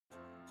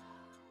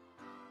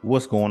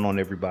What's going on,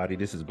 everybody?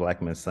 This is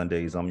Black Men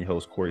Sundays. I'm your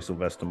host, Corey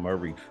Sylvester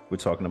Murray. We're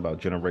talking about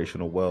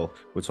generational wealth,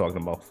 we're talking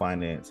about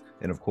finance,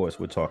 and of course,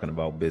 we're talking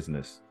about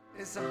business.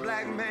 It's a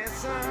Black Man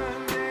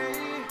Sunday.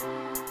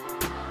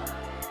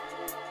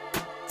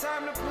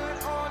 Time to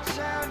put all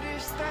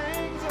childish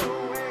things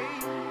away.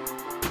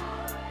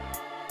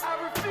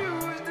 I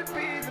refuse to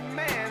be the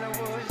man I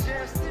was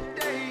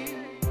yesterday.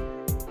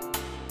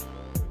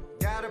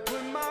 Gotta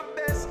put my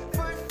best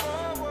foot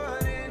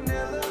forward and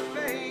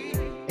elevate.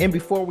 And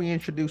before we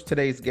introduce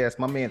today's guest,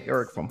 my man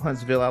Eric from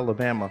Huntsville,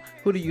 Alabama,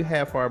 who do you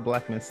have for our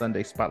Black Men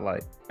Sunday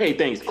spotlight? Hey,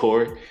 thanks,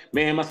 Corey.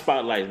 Man, my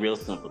spotlight is real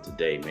simple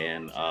today,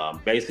 man.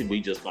 Basically, we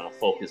just going to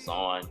focus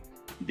on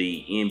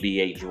the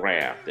NBA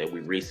draft that we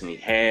recently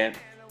had.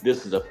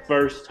 This is the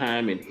first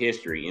time in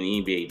history in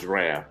the NBA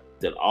draft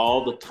that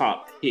all the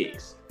top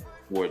picks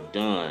were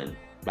done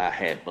by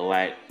had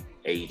black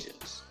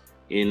agents.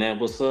 Isn't that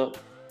what's up?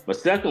 My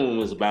second one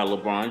was about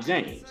LeBron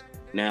James.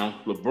 Now,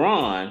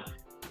 LeBron,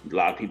 a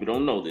lot of people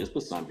don't know this,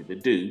 but some people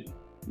do.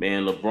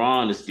 Man,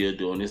 LeBron is still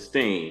doing his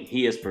thing.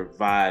 He has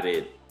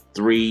provided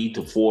 3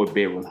 to 4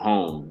 bedroom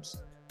homes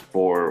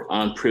for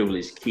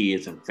unprivileged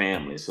kids and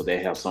families so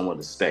they have somewhere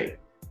to stay.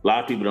 A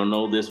lot of people don't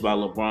know this about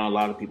LeBron. A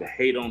lot of people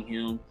hate on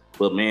him,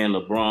 but man,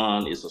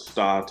 LeBron is a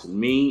star to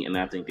me, and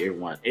I think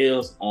everyone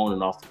else on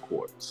and off the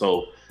court.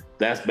 So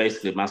that's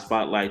basically my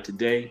spotlight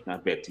today. Now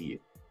back to you.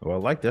 Well, I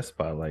like that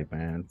spotlight,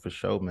 man, for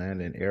sure,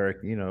 man. And Eric,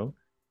 you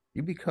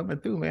be coming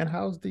through, man.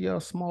 How's the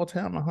small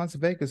town of Hunts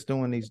Vegas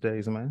doing these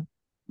days, man?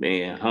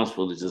 Man,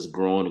 Huntsville is just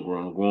growing and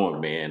growing and growing,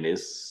 man.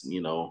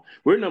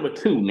 We're number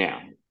two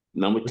now.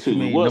 Number What you two. It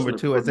mean? Number wasn't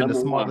two, as in the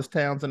number one. smallest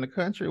towns in the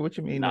country? What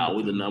you mean, number No,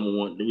 we're the two? number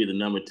one. We're the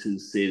number two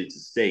city to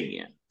stay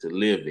in, to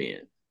live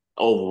in,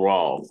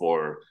 overall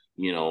for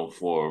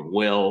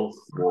wealth,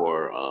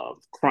 for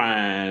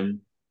crime,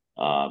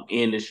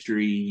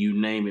 industry, you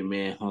name it,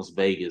 man. Hunts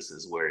Vegas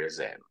is where it's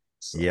at.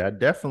 So Yeah,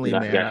 definitely, I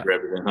man. got to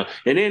represent her.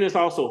 And then it's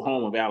also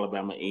home of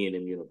Alabama A&M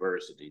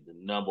University, the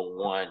number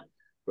one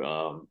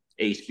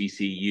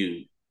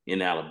HBCU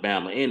in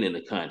Alabama and in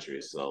the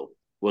country. So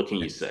what can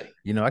you say?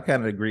 I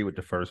kind of agree with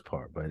the first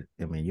part, but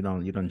I mean, you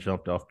don't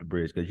jumped off the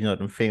bridge because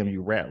them FAMU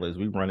Rattlers,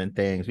 we running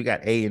things. We got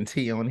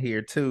A&T on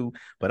here too,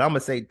 but I'm gonna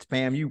say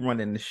FAMU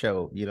running the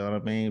show. You know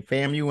what I mean?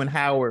 FAMU and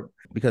Howard,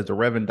 because the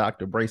Reverend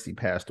Dr. Bracy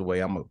passed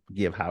away. I'm gonna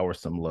give Howard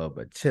some love,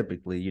 but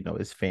typically,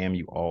 it's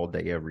FAMU all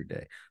day, every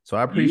day. So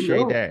I You appreciate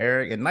know, that,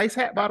 Eric. And nice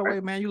hat, by the way,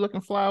 man. You looking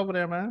fly over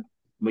there, man.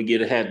 I'm gonna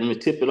get a hat. Let me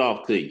tip it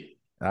off to you.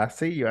 I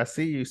see you. I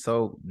see you.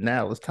 So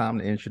now it's time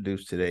to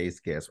introduce today's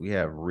guest. We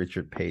have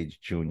Richard Page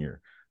Jr.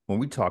 When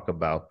we talk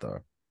about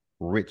the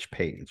Rich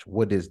Page,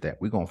 what is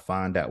that? We're going to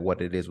find out what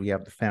it is. We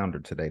have the founder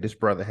today. This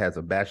brother has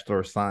a Bachelor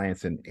of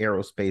Science in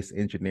Aerospace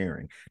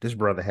Engineering. This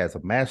brother has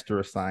a Master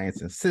of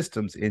Science in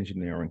Systems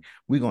Engineering.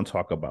 We're going to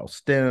talk about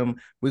STEM.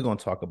 We're going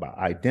to talk about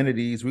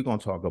identities. We're going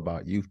to talk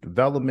about youth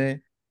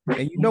development.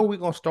 And we're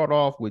going to start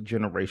off with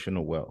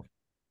generational wealth.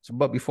 So,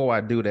 but before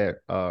I do that,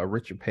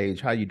 Richard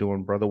Page, how you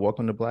doing, brother?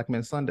 Welcome to Black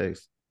Men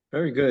Sundays.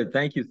 Very good.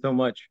 Thank you so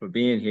much for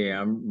being here.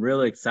 I'm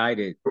really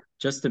excited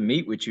just to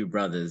meet with you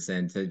brothers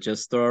and to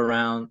just throw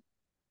around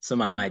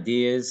some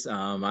ideas.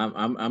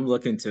 I'm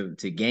looking to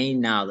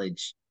gain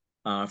knowledge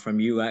from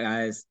you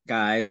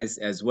guys,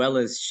 as well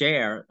as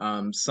share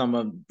some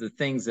of the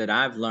things that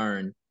I've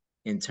learned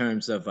in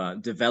terms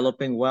of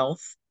developing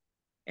wealth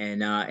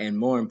and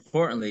more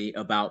importantly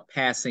about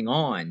passing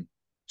on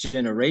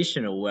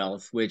generational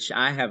wealth, which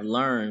I have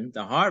learned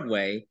the hard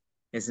way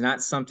is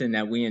not something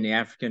that we in the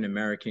African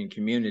American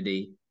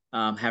community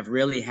have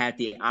really had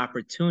the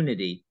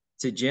opportunity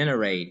to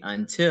generate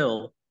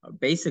until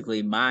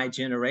basically my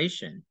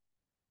generation.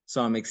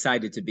 So I'm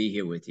excited to be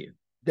here with you.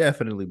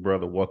 Definitely,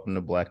 brother. Welcome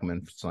to Black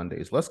Men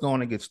Sundays. Let's go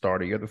on and get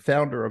started. You're the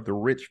founder of the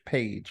Rich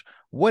Page.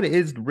 What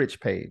is the Rich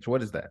Page?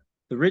 What is that?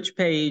 The Rich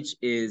Page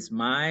is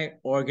my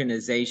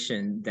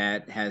organization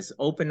that has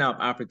opened up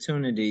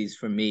opportunities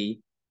for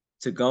me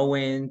to go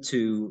in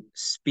to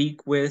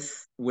speak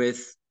with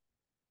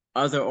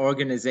other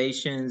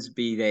organizations,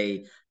 be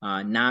they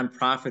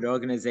nonprofit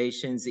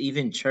organizations,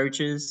 even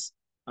churches,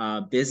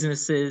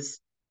 businesses,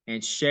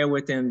 and share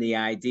with them the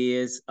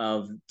ideas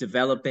of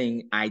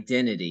developing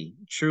identity,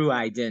 true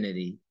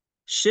identity,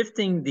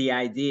 shifting the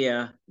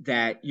idea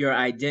that your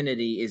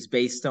identity is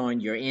based on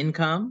your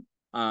income,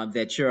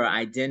 that your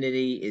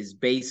identity is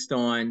based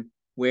on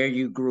where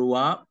you grew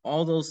up.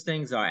 All those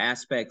things are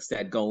aspects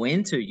that go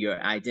into your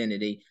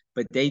identity,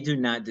 but they do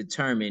not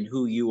determine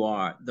who you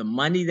are. The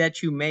money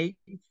that you make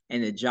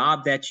and the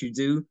job that you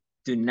do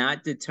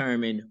not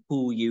determine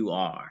who you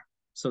are.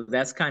 So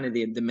that's kind of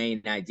the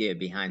main idea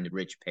behind the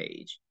Rich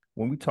Page.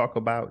 When we talk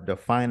about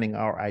defining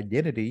our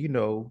identity,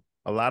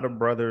 a lot of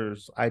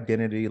brothers'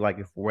 identity, like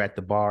if we're at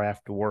the bar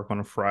after work on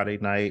a Friday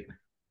night,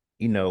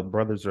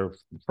 brothers are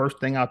first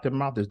thing out their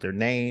mouth is their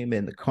name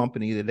and the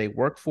company that they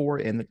work for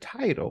and the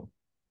title,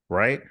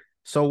 right?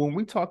 So when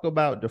we talk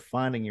about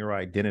defining your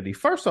identity,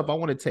 first off, I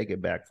want to take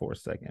it back for a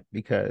second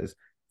because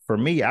for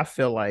me, I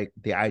feel like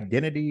the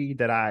identity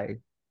that I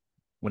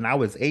when I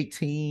was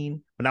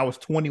 18, when I was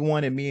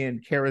 21, and me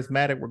and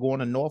Charismatic were going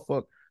to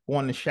Norfolk,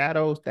 going to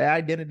Shadows, that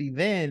identity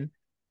then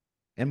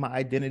and my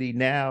identity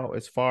now,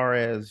 as far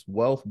as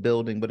wealth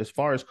building, but as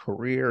far as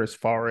career, as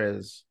far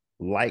as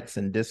likes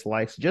and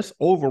dislikes, just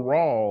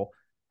overall,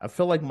 I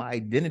feel like my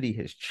identity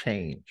has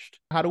changed.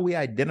 How do we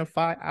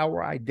identify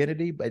our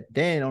identity? But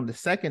then on the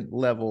second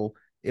level,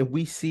 if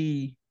we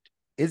see,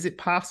 is it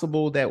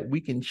possible that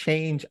we can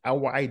change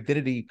our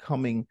identity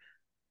coming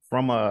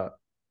from a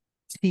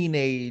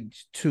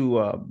teenage to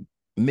a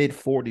mid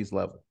 40s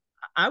level?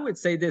 I would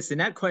say this, and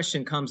that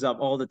question comes up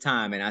all the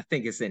time, and I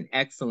think it's an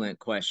excellent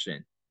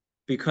question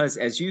because,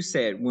 as you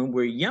said, when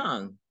we're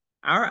young,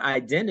 our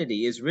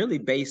identity is really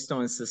based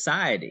on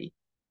society.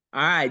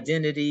 Our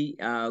identity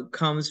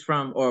comes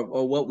from,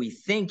 or what we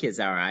think is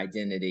our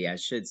identity, I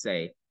should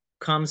say,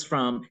 comes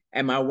from: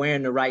 Am I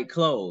wearing the right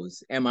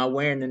clothes? Am I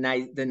wearing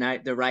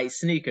the right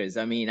sneakers?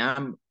 I mean,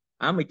 I'm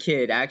a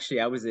kid.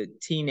 Actually, I was a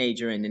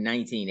teenager in the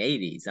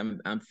 1980s.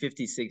 I'm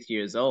 56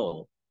 years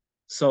old,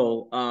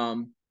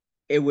 so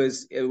it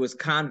was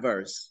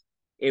Converse.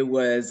 It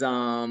was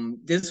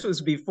this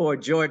was before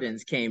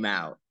Jordans came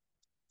out.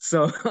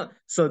 So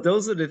so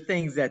those are the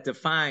things that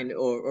define,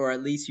 or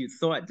at least you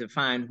thought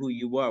defined who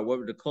you were. What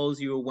were the clothes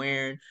you were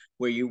wearing?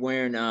 Were you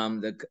wearing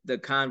the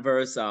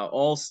Converse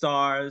All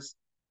Stars?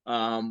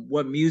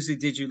 What music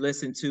did you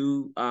listen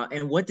to?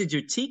 And what did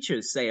your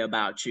teachers say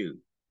about you?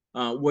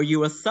 Were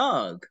you a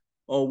thug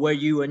or were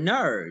you a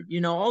nerd?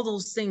 You know, all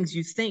those things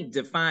you think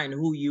define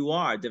who you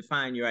are,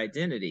 define your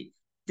identity.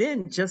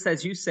 Then, just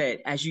as you said,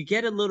 as you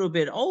get a little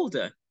bit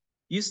older,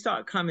 you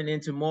start coming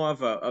into more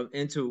of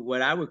into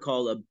what I would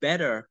call a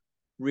better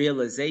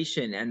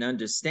realization and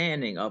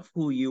understanding of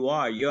who you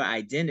are, your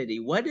identity.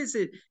 What is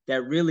it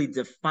that really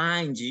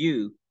defines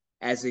you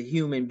as a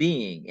human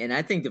being? And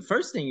I think the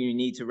first thing you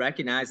need to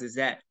recognize is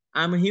that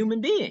I'm a human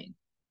being.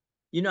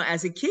 You know,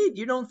 as a kid,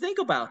 you don't think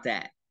about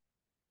that.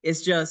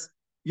 It's just,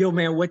 yo,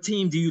 man, what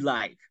team do you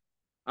like?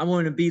 I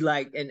want to be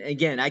like, and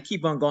again, I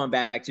keep on going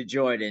back to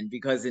Jordan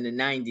because in the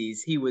 90s,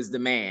 he was the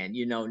man.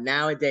 You know,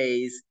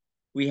 nowadays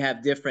we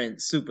have different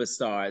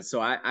superstars.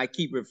 So I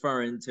keep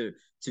referring to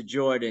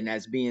Jordan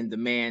as being the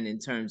man in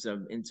terms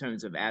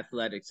of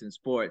athletics and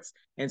sports.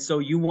 And so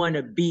you want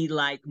to be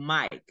like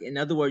Mike. In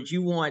other words,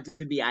 you want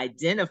to be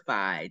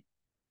identified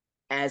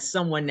as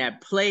someone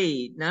that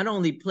played, not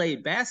only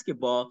played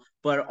basketball,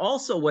 but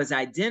also was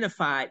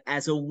identified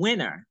as a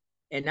winner.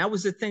 And that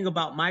was the thing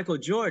about Michael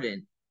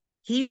Jordan.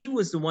 He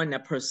was the one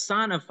that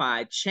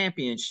personified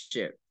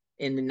championship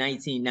in the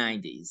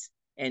 1990s.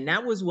 And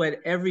that was what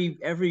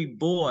every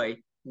boy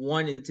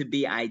wanted to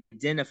be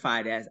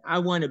identified as. I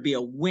want to be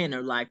a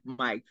winner like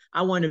Mike.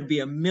 I want to be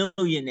a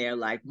millionaire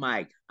like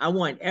Mike. I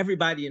want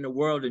everybody in the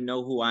world to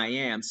know who I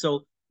am.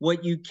 So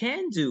what you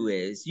can do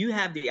is you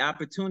have the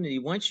opportunity,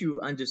 once you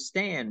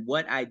understand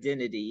what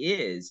identity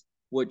is,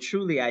 what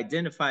truly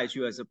identifies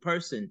you as a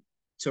person,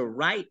 to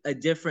write a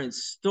different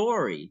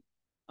story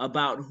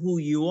about who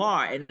you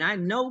are. And I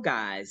know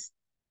guys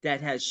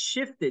that has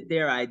shifted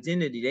their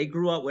identity. They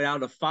grew up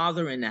without a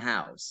father in the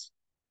house.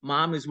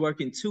 Mom is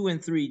working 2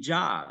 and 3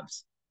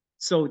 jobs.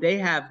 So they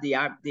have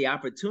the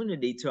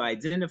opportunity to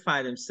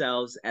identify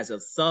themselves as a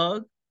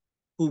thug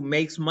who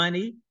makes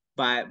money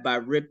by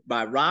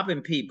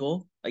robbing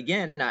people.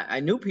 Again,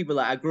 I knew people.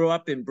 I grew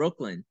up in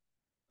Brooklyn,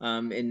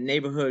 in a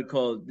neighborhood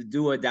called the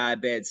Do or Die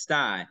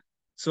Bed-Stuy.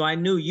 So I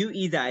knew you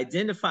either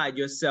identified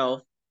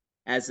yourself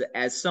as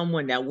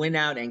someone that went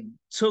out and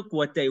took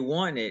what they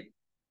wanted,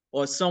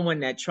 or someone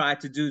that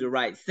tried to do the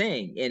right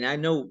thing. And I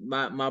know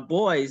my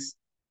boys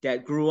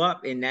that grew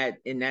up in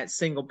that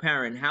single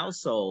parent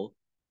household,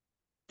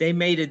 they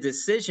made a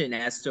decision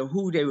as to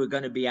who they were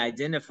going to be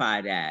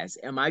identified as.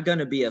 Am I going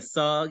to be a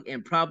thug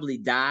and probably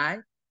die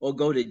or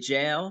go to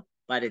jail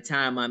by the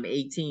time I'm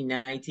 18,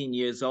 19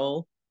 years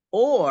old?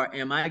 Or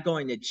am I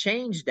going to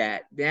change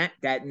that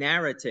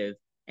narrative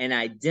and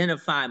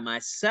identify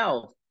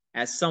myself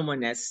as someone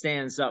that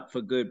stands up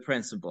for good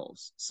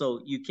principles? So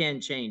you can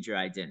change your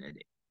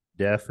identity.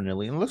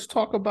 Definitely. And let's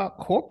talk about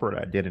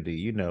corporate identity.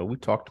 You know, we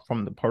talked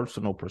from the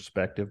personal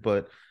perspective,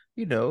 but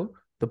you know,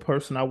 the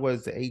person I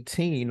was at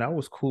 18, I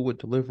was cool with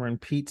delivering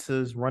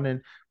pizzas,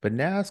 running, but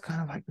now it's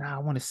kind of like, nah, I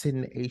want to sit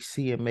in the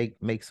AC and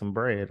make some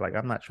bread. Like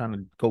I'm not trying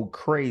to go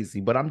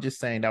crazy, but I'm just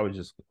saying that was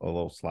just a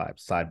little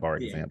sidebar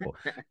Yeah. example.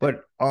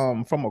 But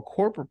from a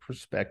corporate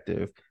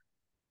perspective,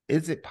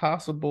 is it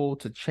possible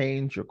to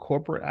change your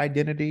corporate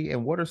identity?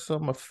 And what are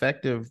some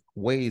effective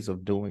ways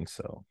of doing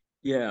so?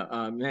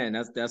 Yeah, man,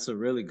 that's a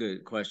really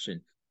good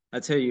question. I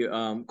tell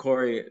you,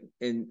 Corey,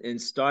 in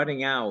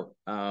starting out,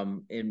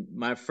 in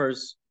my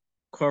first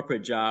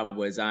corporate job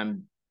was,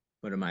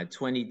 what am I,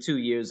 22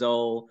 years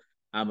old.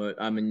 I'm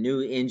a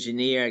new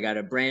engineer. I got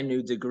a brand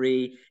new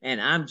degree,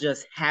 and I'm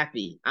just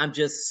happy. I'm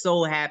just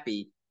so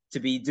happy to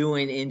be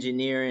doing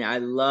engineering. I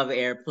love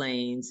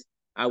airplanes.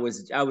 I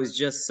was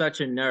just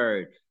such a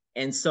nerd,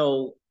 and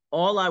so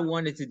all I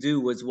wanted to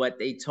do was what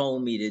they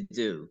told me to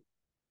do.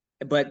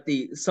 But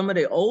the some of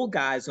the old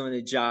guys on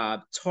the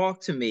job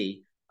talked to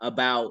me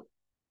about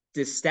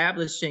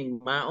establishing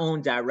my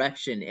own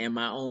direction and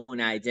my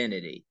own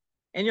identity.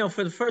 And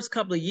for the first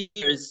couple of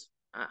years,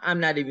 I'm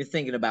not even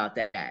thinking about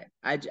that.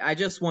 I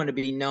just want to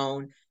be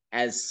known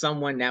as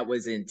someone that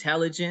was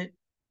intelligent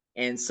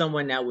and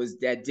someone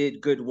that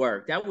did good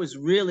work. That was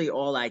really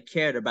all I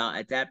cared about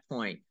at that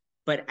point.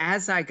 But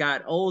as I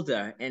got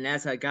older and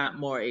as I got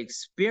more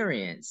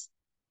experience,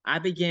 I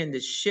began to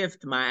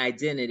shift my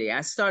identity.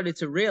 I started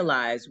to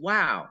realize,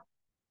 wow,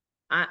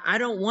 I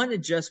don't want to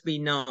just be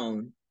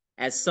known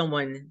as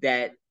someone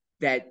that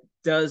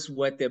does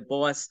what their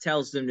boss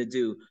tells them to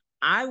do.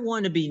 I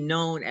want to be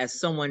known as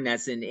someone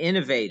that's an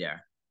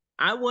innovator.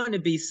 I want to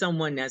be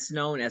someone that's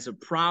known as a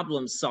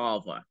problem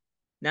solver,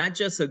 not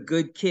just a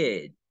good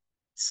kid.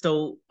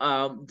 So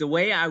the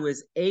way I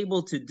was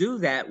able to do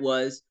that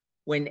was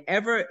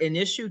whenever an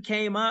issue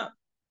came up,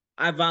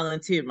 I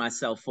volunteered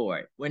myself for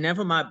it.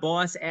 Whenever my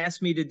boss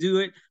asked me to do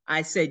it,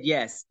 I said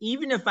yes.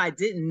 Even if I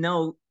didn't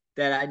know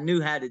that I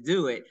knew how to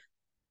do it,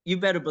 you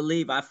better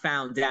believe I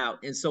found out.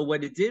 And so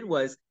what it did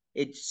was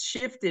it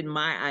shifted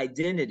my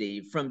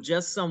identity from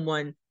just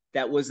someone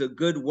that was a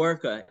good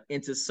worker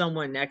into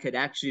someone that could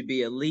actually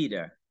be a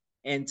leader.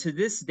 And to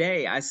this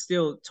day, I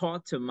still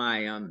talk to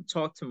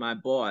my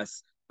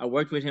boss. I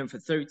worked with him for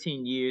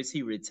 13 years.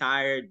 He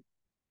retired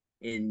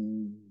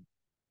in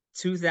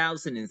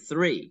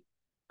 2003.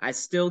 I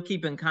still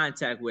keep in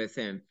contact with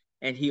him.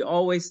 And he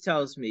always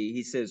tells me,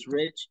 he says,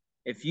 Rich,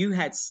 if you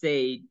had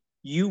stayed,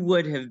 you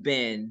would have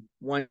been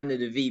one of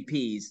the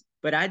VPs.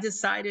 But I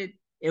decided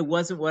it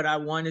wasn't what I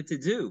wanted to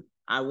do.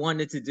 I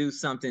wanted to do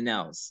something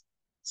else.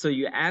 So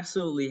you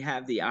absolutely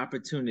have the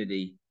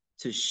opportunity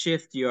to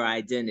shift your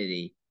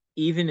identity.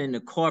 Even in the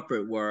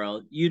corporate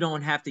world, you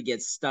don't have to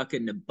get stuck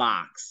in the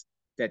box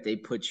that they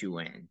put you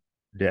in.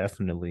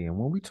 Definitely. And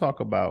when we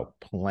talk about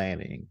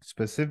planning,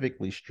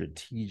 specifically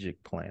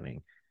strategic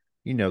planning,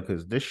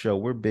 because this show,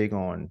 we're big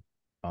on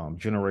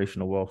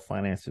generational wealth,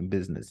 finance, and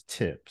business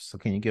tips. So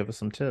can you give us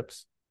some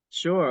tips?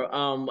 Sure.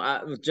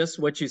 Just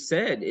what you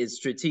said is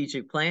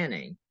strategic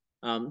planning.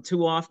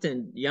 Too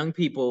often, young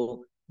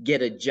people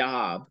get a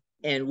job,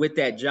 and with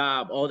that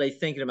job, all they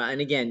thinking about,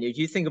 and again, if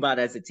you think about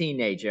it as a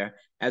teenager,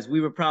 as we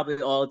were probably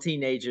all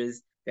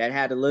teenagers that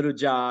had a little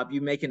job,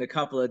 you making a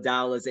couple of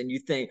dollars, and you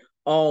think,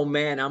 oh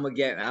man,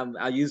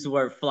 I'll use the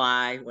word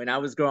fly. When I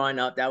was growing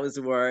up, that was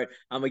the word.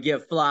 I'm gonna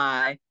get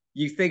fly.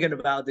 You thinking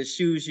about the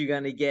shoes you're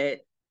gonna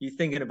get. You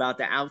thinking about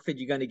the outfit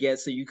you're gonna get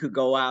so you could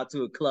go out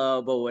to a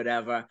club or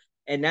whatever,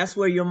 and that's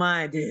where your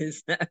mind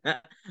is.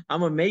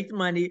 I'm gonna make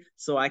money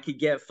so I could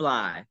get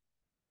fly.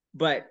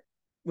 But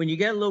when you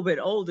get a little bit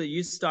older,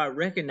 you start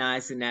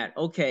recognizing that,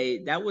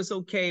 okay, that was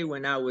okay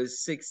when I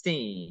was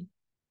 16,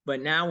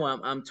 but now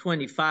I'm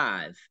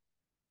 25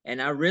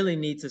 and I really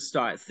need to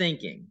start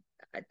thinking.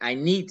 I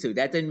need to.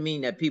 That doesn't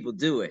mean that people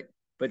do it,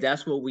 but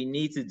that's what we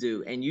need to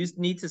do. And you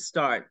need to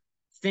start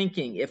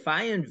thinking, if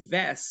I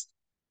invest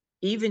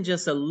even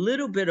just a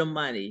little bit of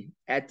money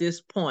at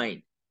this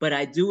point, but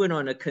I do it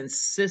on a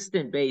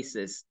consistent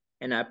basis,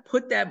 and I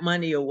put that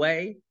money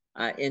away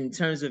in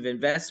terms of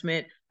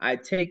investment. I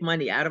take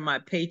money out of my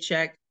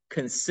paycheck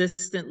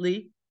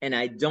consistently, and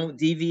I don't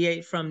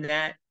deviate from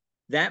that.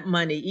 That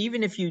money,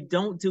 even if you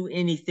don't do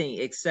anything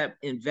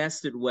except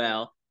invest it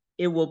well,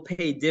 it will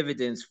pay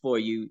dividends for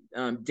you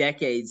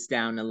decades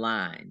down the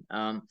line.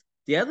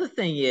 The other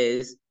thing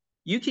is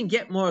you can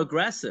get more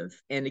aggressive.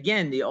 And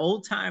again, the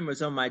old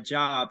timers on my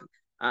job,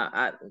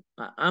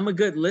 I'm a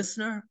good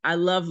listener. I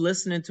love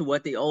listening to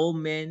what the old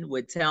men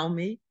would tell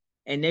me,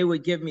 and they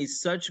would give me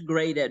such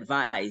great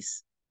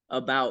advice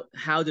about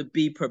how to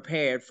be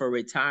prepared for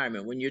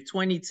retirement. When you're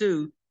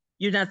 22,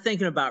 you're not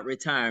thinking about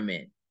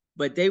retirement,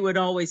 but they would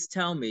always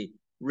tell me,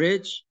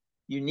 Rich,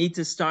 you need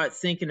to start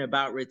thinking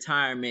about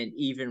retirement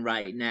even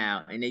right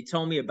now. And they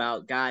told me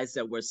about guys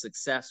that were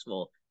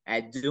successful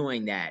at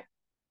doing that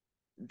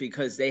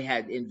because they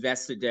had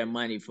invested their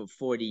money for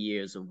 40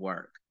 years of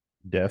work.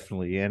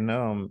 Definitely. And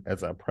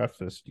as I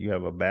prefaced, you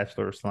have a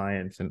Bachelor of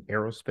Science in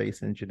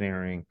Aerospace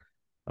Engineering,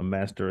 a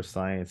Master of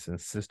Science in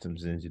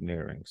Systems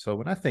Engineering. So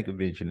when I think of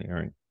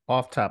engineering,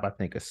 off top, I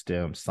think of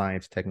STEM,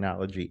 science,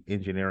 technology,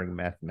 engineering,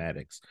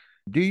 mathematics.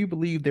 Do you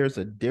believe there's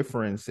a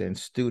difference in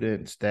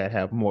students that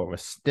have more of a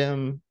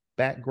STEM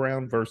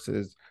background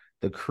versus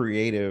the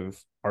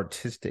creative,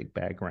 artistic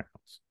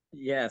backgrounds?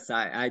 Yes,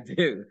 I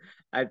do.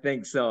 I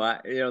think so.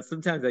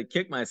 Sometimes I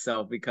kick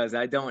myself because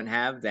I don't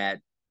have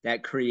that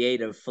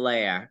creative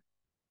flair.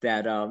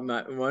 That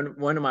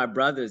one of my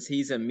brothers,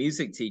 he's a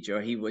music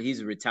teacher.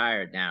 He's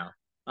retired now.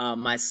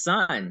 My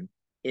son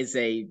is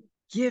a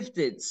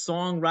gifted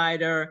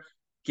songwriter,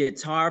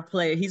 guitar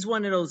player. He's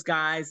one of those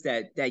guys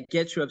that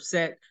gets you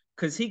upset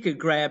because he could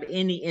grab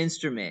any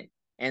instrument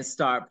and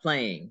start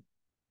playing,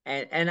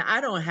 and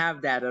I don't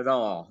have that at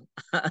all.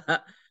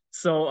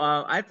 So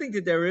I think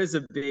that there is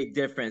a big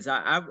difference.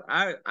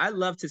 I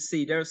love to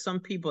see there are some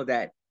people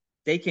that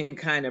they can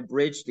kind of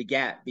bridge the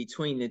gap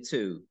between the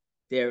two.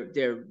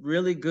 They're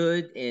really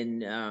good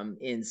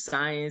in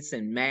science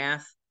and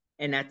math,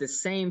 and at the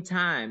same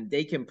time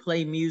they can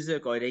play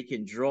music or they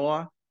can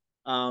draw.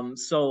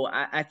 So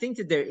I think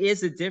that there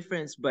is a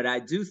difference, but I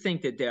do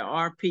think that there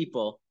are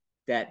people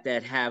that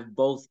have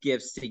both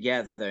gifts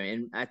together.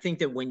 And I think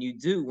that when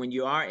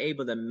you are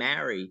able to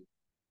marry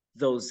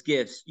those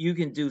gifts, you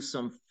can do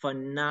some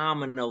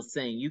phenomenal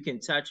thing. You can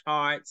touch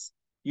hearts,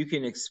 you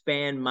can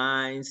expand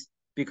minds,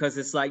 because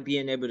it's like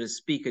being able to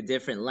speak a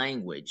different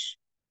language,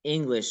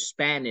 English,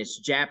 Spanish,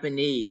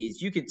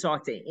 Japanese. You can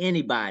talk to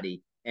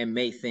anybody and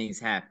make things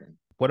happen.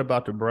 What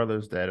about the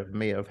brothers that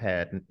may have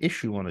had an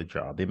issue on a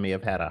job? They may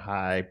have had a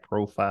high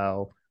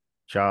profile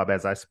job,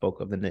 as I spoke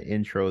of in the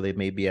intro. They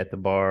may be at the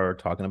bar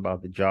talking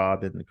about the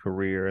job and the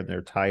career and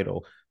their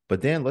title.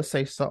 But then let's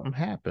say something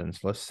happens.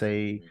 Let's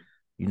say,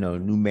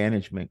 new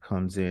management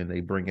comes in, they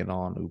bring in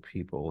all new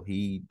people.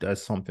 He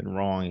does something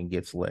wrong and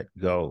gets let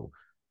go.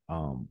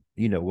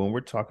 When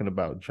we're talking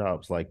about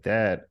jobs like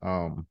that,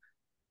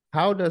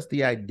 how does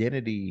the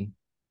identity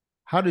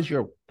how does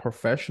your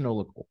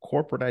professional or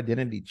corporate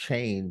identity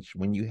change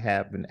when you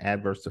have an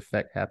adverse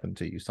effect happen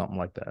to you, something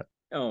like that?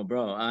 Oh,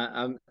 bro,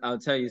 I'll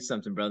tell you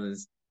something,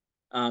 brothers.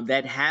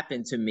 That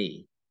happened to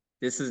me.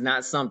 This is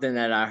not something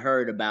that I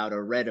heard about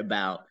or read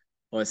about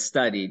or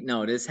studied.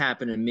 No, this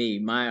happened to me.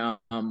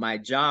 My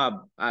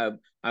job,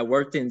 I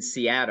worked in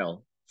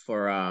Seattle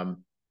for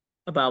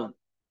about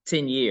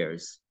 10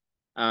 years.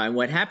 And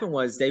what happened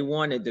was they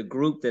wanted the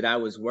group that I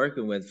was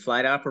working with,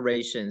 flight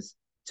operations,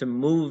 to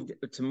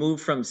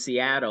move from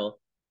Seattle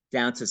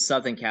down to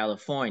Southern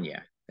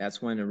California.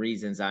 That's one of the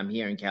reasons I'm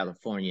here in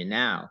California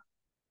now.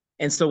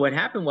 And so what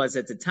happened was,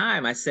 at the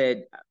time I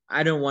said,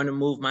 I don't want to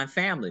move my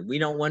family. We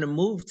don't want to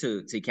move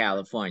to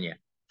California.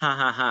 Ha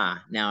ha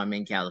ha. Now I'm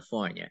in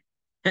California.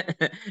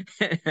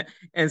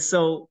 And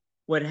so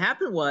what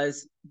happened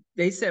was,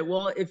 they said,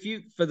 well,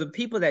 for the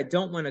people that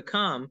don't want to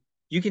come,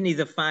 you can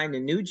either find a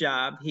new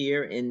job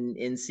here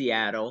in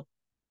Seattle,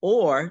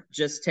 or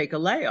just take a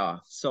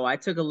layoff. So I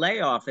took a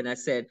layoff and I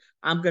said,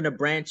 I'm going to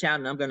branch out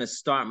and I'm going to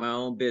start my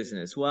own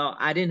business. Well,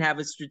 I didn't have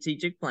a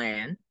strategic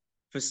plan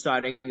for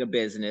starting a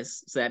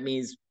business. So that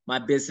means my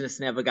business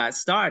never got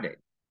started.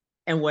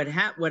 And what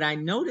I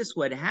noticed,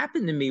 what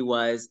happened to me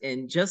was,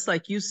 and just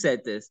like you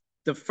said this,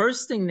 the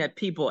first thing that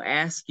people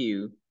ask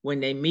you when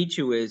they meet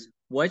you is,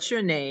 what's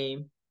your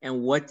name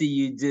and what do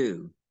you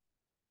do?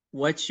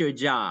 What's your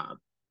job?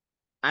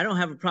 I don't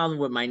have a problem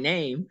with my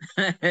name.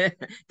 That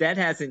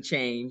hasn't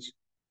changed.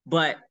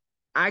 But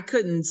I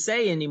couldn't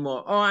say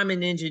anymore, oh, I'm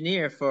an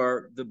engineer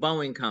for the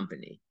Boeing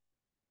company.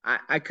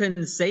 I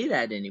couldn't say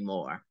that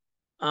anymore.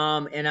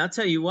 And I'll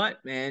tell you what,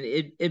 man,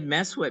 it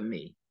messed with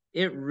me.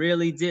 It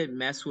really did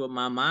mess with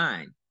my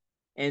mind.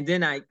 And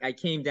then I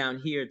came down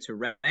here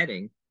to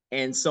Reading.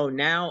 And so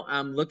now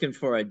I'm looking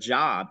for a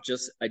job,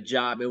 just a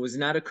job. It was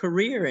not a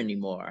career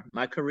anymore.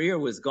 My career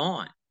was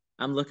gone.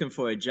 I'm looking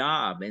for a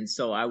job. And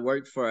so I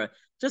worked for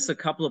just a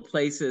couple of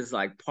places,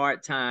 like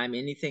part-time,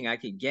 anything I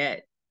could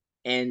get.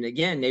 And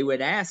again, they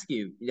would ask,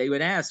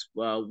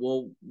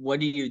 well, what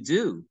do you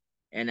do?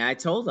 And I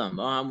told them,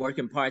 oh, I'm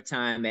working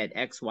part-time at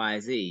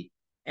XYZ.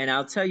 And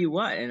I'll tell you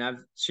what, and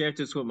I've shared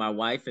this with my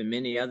wife and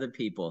many other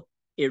people,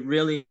 it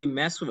really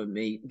messed with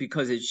me,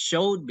 because it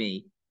showed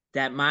me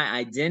that my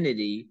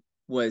identity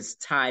was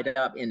tied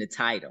up in the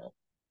title.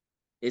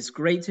 It's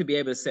great to be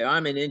able to say, oh,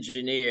 I'm an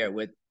engineer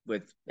with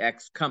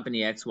X company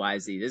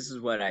XYZ. This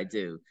is what I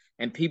do.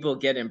 And people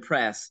get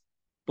impressed.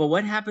 But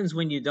what happens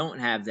when you don't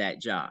have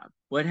that job?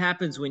 What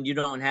happens when you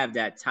don't have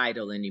that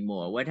title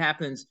anymore? What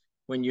happens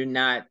when you're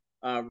not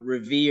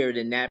revered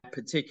in that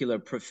particular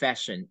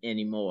profession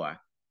anymore?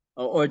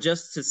 Or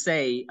just to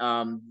say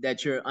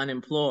that you're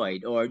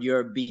unemployed, or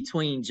you're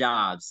between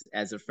jobs,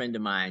 as a friend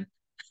of mine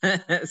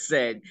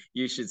said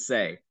you should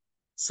say.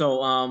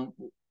 So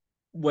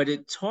what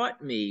it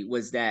taught me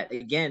was that,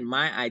 again,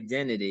 my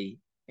identity,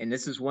 and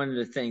this is one of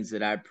the things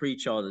that I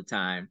preach all the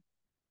time,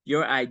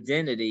 your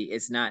identity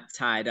is not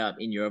tied up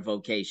in your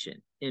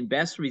vocation. In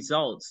best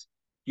results,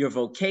 your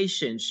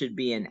vocation should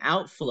be an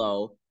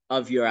outflow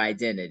of your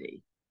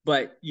identity,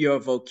 but your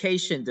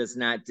vocation does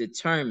not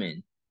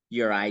determine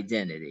your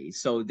identity.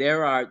 So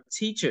there are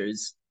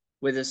teachers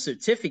with a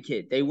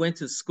certificate. They went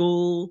to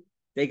school,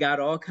 they got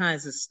all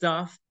kinds of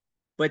stuff,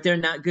 but they're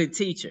not good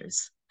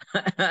teachers.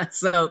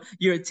 So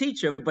you're a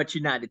teacher, but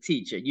you're not a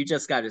teacher. You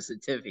just got a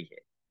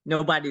certificate.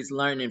 Nobody's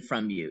learning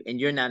from you, and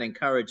you're not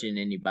encouraging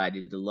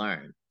anybody to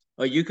learn.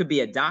 Or you could be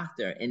a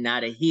doctor and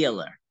not a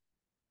healer,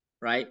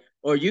 right?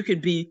 Or you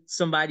could be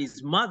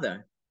somebody's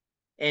mother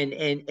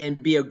and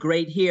be a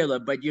great healer,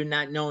 but you're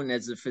not known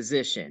as a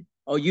physician.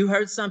 Oh, you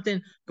heard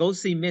something? Go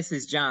see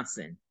Mrs.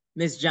 Johnson.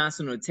 Miss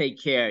Johnson will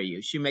take care of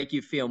you. She'll make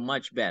you feel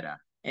much better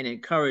and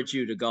encourage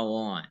you to go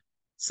on.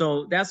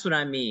 So that's what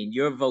I mean.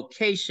 Your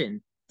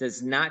vocation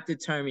does not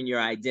determine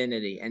your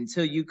identity.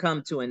 Until you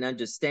come to an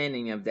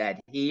understanding of that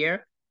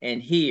here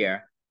and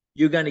here,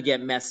 you're going to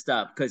get messed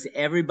up, because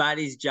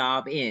everybody's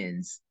job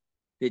ends.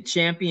 The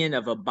champion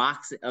of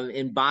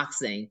in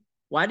boxing,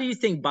 why do you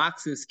think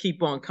boxers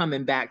keep on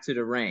coming back to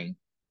the ring?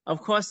 Of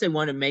course, they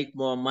want to make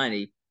more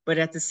money, but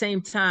at the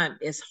same time,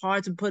 it's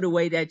hard to put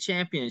away that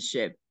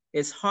championship.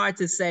 It's hard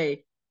to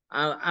say,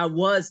 I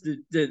was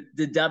the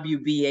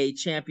WBA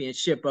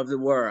championship of the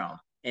world,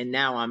 and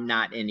now I'm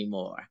not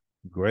anymore.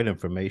 Great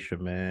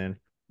information, man.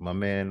 My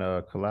man,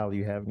 Kalal,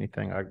 you have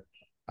anything?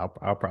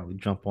 I'll probably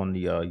jump on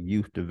the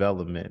youth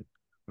development,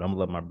 but I'm gonna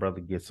let my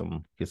brother get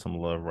some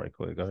love right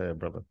quick. Go ahead,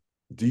 brother.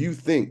 Do you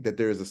think that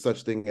there is a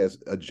such thing as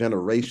a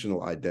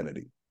generational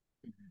identity?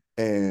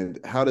 And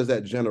how does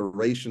that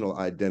generational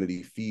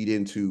identity feed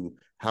into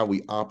how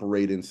we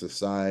operate in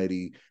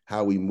society,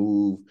 how we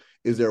move?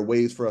 Is there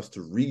ways for us to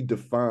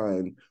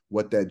redefine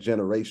what that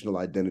generational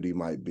identity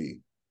might be?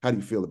 How do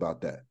you feel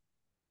about that?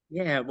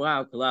 Yeah,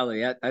 wow,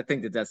 Kalali, I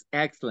think that that's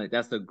excellent.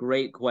 That's a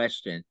great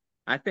question.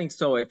 I think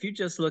so. If you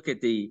just look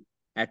at the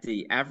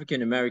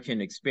African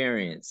American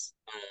experience,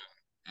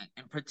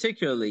 and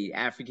particularly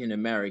African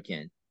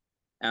American,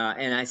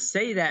 and I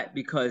say that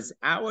because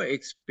our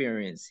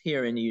experience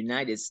here in the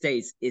United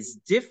States is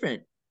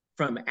different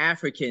from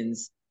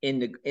Africans in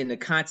the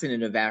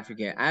continent of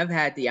Africa. I've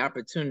had the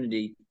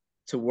opportunity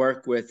to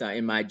work with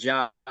in my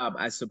job.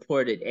 I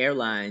supported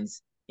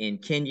airlines in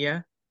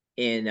Kenya,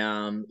 in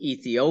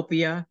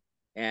Ethiopia,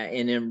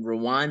 and in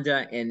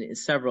Rwanda, and in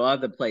several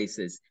other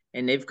places.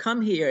 And they've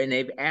come here and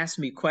they've asked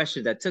me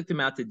questions. I took them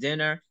out to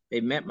dinner.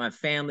 They met my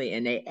family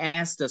and they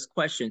asked us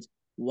questions.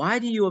 Why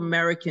do you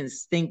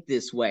Americans think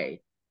this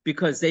way?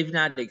 Because they've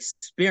not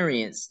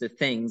experienced the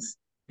things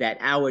that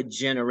our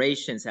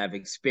generations have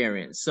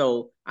experienced.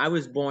 So I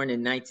was born in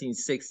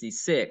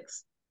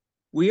 1966.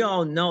 We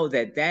all know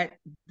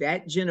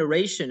that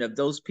generation of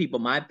those people,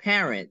 my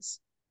parents,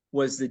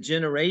 was the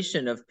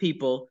generation of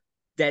people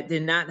that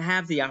did not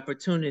have the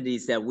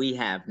opportunities that we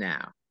have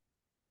now.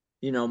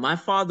 You know, my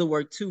father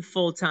worked 2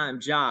 full-time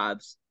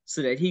jobs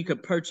so that he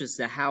could purchase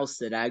the house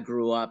that I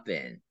grew up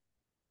in.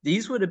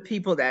 These were the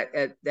people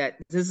that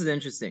this is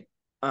interesting.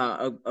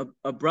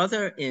 A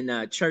brother in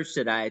a church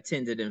that I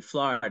attended in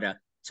Florida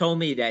told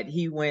me that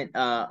he went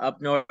up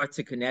north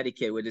to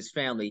Connecticut with his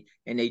family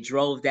and they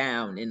drove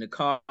down in the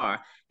car.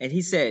 And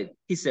he said,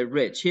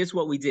 Rich, here's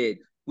what we did.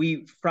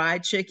 We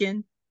fried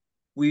chicken.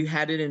 We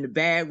had it in the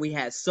bag. We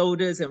had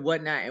sodas and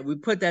whatnot. And we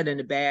put that in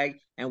the bag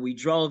and we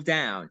drove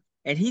down.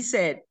 And he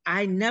said,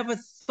 I never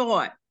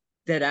thought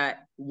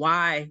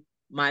why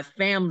my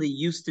family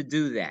used to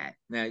do that.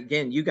 Now,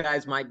 again, you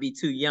guys might be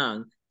too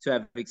young to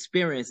have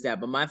experienced that,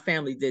 but my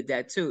family did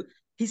that too.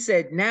 He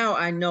said, now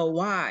I know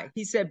why.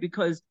 He said,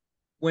 because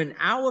when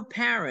our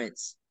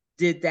parents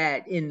did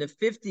that in the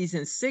 50s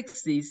and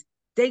 60s,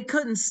 they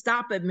couldn't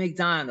stop at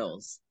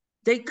McDonald's.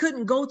 They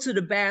couldn't go to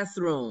the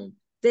bathroom.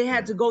 They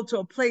had to go to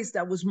a place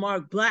that was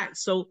marked Black.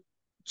 So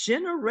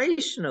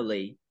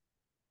generationally,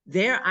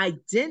 their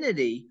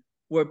identity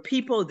were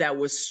people that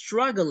were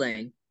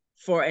struggling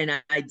for an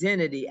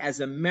identity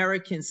as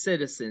American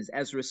citizens,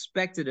 as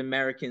respected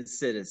American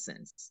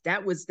citizens.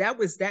 That was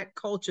that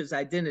culture's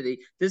identity.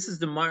 This is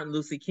the Martin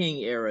Luther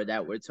King era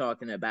that we're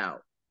talking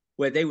about,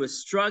 where they were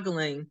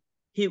struggling,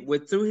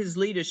 through his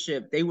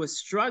leadership, they were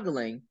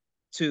struggling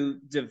to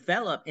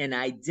develop an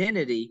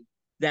identity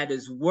that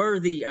is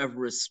worthy of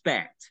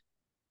respect.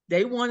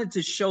 They wanted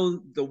to show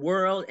the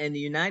world and the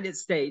United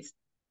States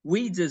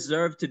we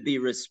deserve to be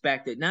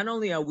respected. Not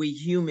only are we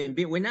human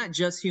beings, we're not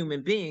just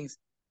human beings,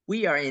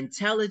 we are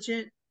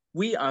intelligent,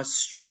 we are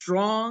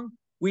strong,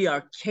 we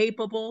are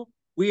capable,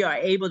 we are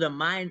able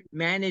to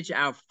manage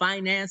our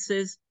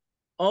finances.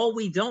 All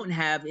we don't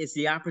have is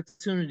the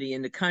opportunity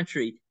in the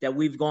country that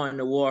we've gone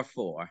to war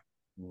for.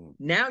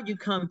 Now you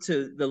come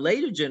to the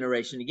later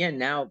generation, again,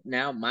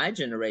 now my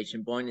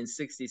generation, born in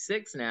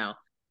 66 now,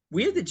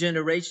 we're the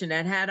generation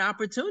that had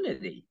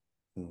opportunity.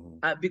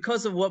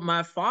 Because of what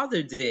my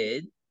father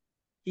did,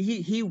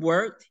 he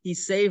worked, he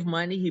saved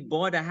money, he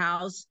bought a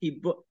house,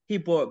 he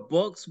bought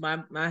books.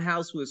 My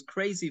house was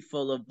crazy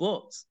full of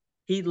books.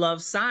 He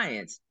loved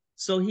science.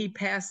 So he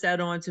passed that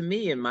on to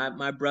me and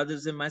my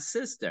brothers and my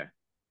sister.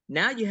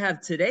 Now you have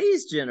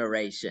today's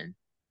generation,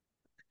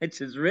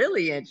 which is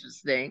really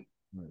interesting.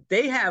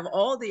 They have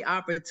all the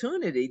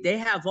opportunity, they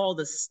have all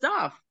the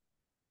stuff,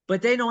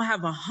 but they don't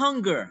have a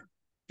hunger.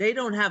 They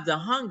don't have the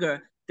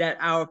hunger that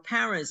our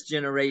parents'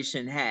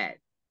 generation had.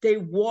 They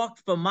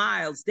walked for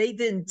miles. They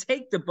didn't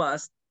take the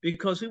bus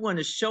because we want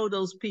to show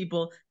those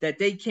people that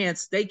they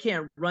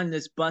can't run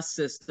this bus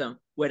system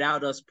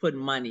without us putting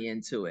money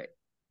into it.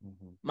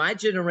 My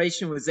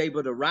generation was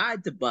able to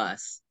ride the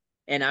bus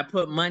and I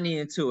put money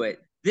into it.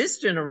 This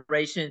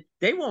generation,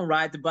 they won't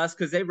ride the bus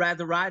because they'd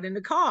rather ride in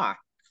the car.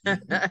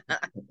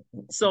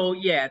 So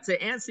yeah,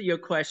 to answer your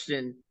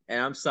question,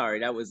 and I'm sorry,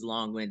 that was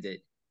long-winded,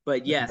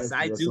 but yes,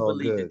 I do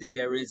believe that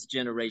there is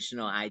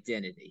generational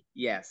identity.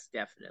 Yes,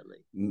 definitely.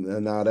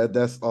 No,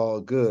 that's all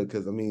good.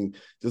 Cause I mean,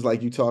 just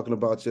like you talking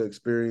about your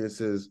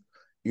experiences,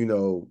 you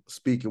know,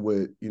 speaking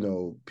with, you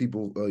know,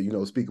 people,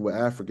 speaking with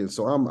Africans.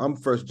 So I'm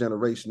first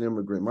generation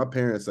immigrant. My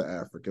parents are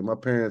African. My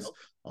parents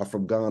are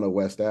from Ghana,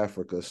 West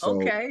Africa.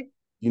 So,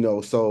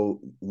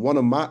 so one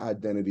of my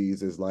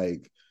identities is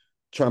like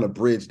trying to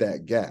bridge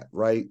that gap,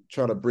 right?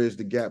 Trying to bridge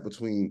the gap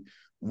between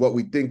what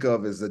we think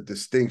of as a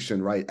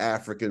distinction, right?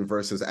 African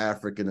versus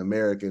African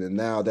American. And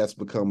now that's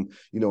become,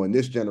 in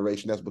this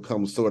generation, that's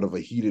become sort of a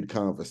heated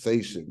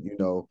conversation.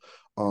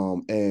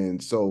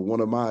 And so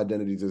one of my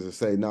identities is to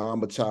say, no,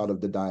 I'm a child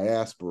of the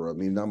diaspora. I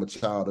mean, I'm a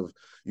child of,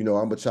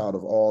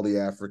 all the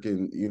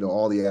African,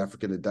 all the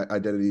African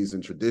identities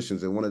and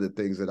traditions. And one of the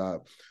things that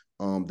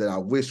I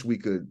wish we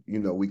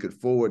could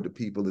forward to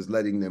people is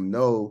letting them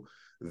know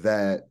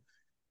that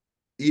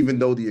even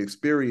though the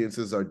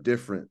experiences are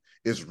different,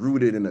 it's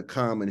rooted in a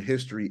common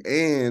history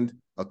and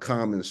a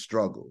common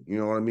struggle. You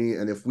know what I mean?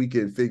 And if we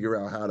can figure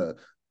out how to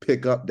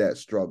pick up that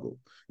struggle,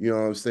 you know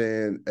what I'm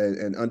saying,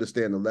 and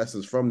understand the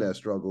lessons from that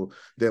struggle,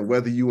 then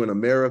whether you in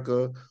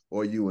America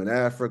or you in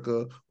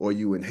Africa or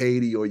you in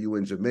Haiti or you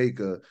in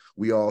Jamaica,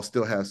 we all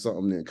still have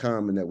something in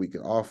common that we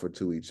can offer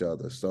to each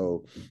other.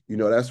 So,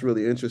 that's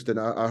really interesting.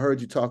 I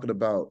heard you talking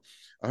about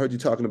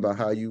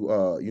how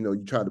you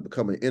you try to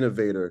become an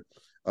innovator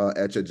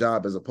at your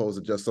job as opposed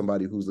to just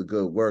somebody who's a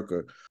good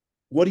worker.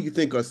 What do you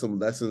think are some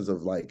lessons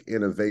of like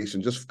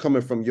innovation, just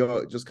coming from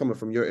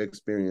your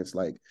experience?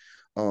 Like,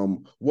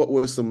 what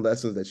were some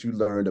lessons that you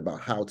learned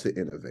about how to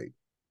innovate?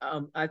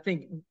 I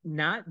think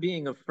not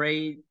being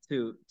afraid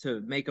to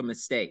make a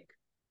mistake.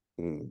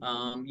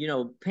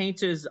 Mm.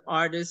 Painters,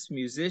 artists,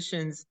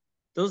 musicians,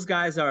 those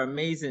guys are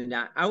amazing.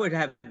 I would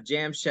have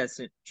jam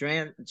sessions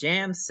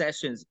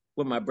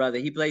with my brother.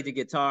 He played the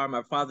guitar.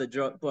 My father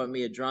bought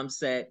me a drum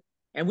set,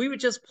 and we would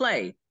just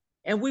play.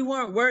 And we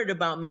weren't worried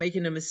about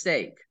making a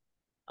mistake.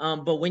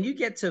 But when you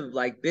get to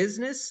like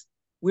business,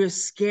 we're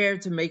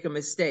scared to make a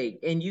mistake,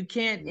 and you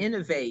can't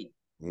innovate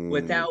Mm.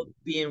 without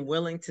being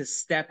willing to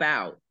step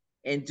out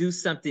and do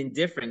something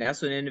different.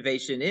 That's what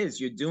innovation is.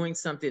 You're doing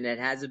something that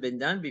hasn't been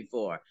done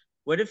before.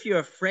 What if you're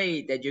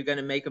afraid that you're going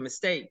to make a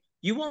mistake?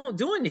 You won't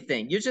do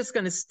anything. You're just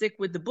going to stick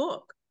with the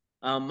book.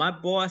 My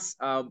boss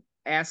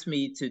asked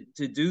me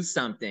to do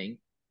something,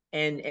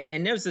 and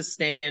there's a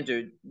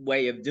standard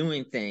way of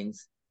doing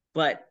things,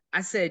 but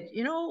I said,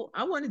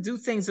 I want to do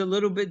things a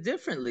little bit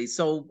differently.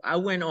 So I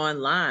went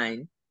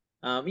online.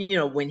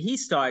 When he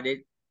started,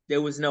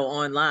 there was no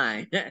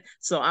online.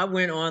 So I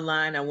went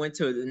online. I went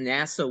to the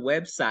NASA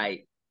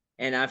website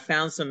and I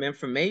found some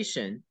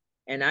information,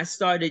 and I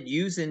started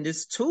using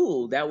this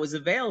tool that was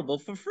available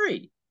for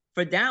free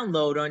for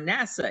download on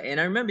NASA. And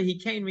I remember he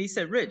came to me, he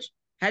said, Rich,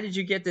 how did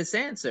you get this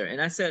answer?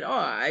 And I said, oh,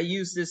 I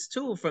used this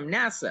tool from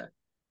NASA.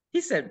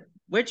 He said,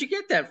 where'd you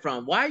get that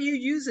from? Why are you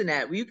using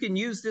that? Well, you can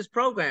use this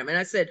program. And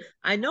I said,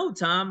 I know,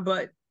 Tom,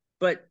 but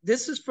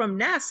this is from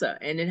NASA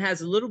and it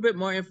has a little bit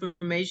more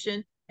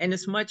information and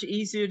it's much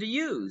easier to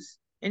use.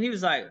 And he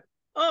was like,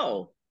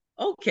 oh,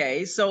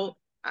 okay. So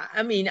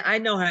I mean, I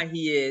know how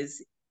he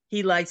is.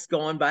 He likes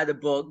going by the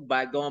book,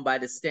 by going by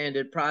the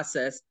standard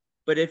process.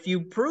 But if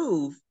you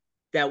prove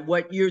that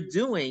what you're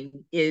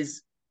doing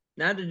is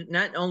not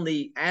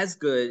only as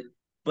good,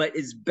 but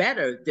is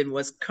better than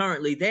what's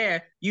currently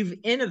there, you've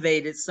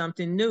innovated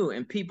something new,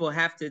 and people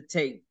have to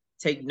take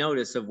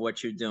notice of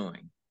what you're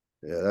doing.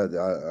 Yeah,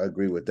 I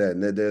agree with that.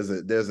 And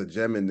there's a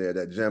gem in there.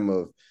 That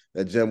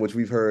gem which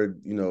we've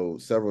heard,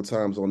 several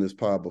times on this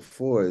pod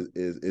before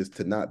is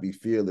to not be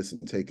fearless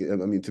and take it.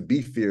 I mean, to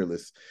be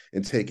fearless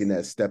and taking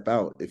that step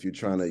out if you're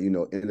trying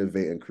to,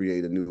 innovate and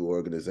create a new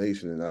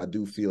organization. And I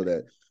do feel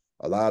that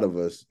a lot of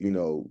us,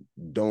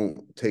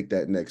 don't take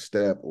that next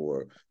step,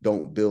 or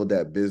don't build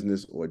that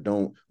business, or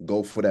don't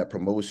go for that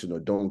promotion, or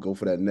don't go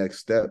for that next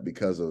step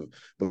because of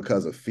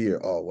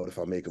fear. Oh, what if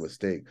I make a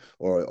mistake?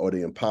 Or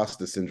the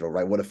imposter syndrome,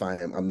 right? What if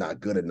I'm not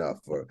good enough,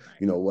 or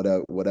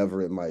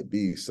whatever it might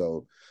be.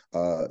 So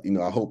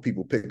I hope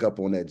people pick up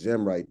on that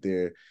gem right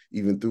there,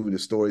 even through the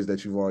stories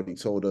that you've already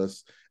told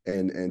us,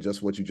 and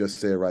just what you just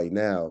said right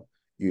now,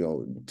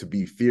 to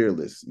be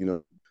fearless,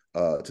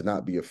 to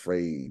not be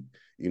afraid,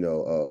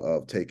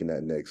 of taking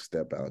that next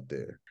step out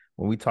there.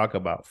 When we talk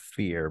about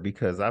fear,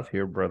 because I've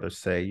heard brothers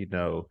say,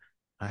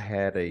 I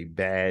had a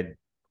bad,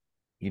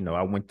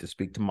 I went to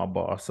speak to my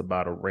boss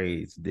about a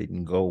raise,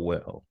 didn't go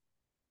well.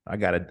 I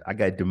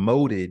got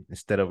demoted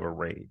instead of a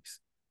raise.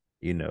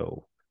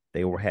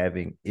 They were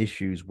having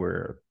issues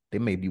where they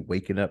may be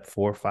waking up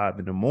 4 or 5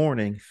 in the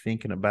morning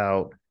thinking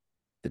about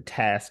the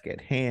task at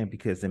hand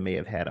because they may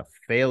have had a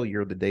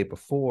failure the day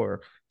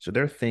before. So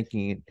they're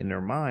thinking in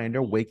their mind,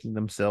 they're waking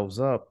themselves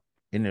up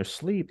in their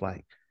sleep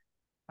like,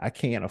 I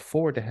can't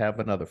afford to have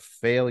another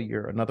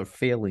failure, another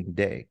failing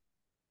day.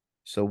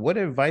 So what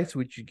advice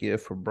would you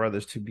give for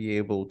brothers to be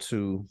able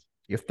to,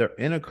 if they're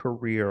in a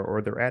career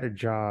or they're at a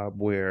job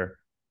where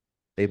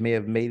they may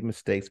have made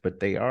mistakes, but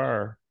they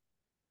are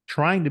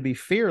trying to be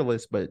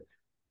fearless, but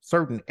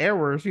certain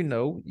errors,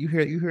 you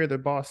hear the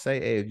boss say,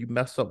 hey, if you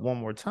mess up one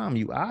more time,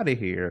 you out of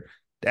here.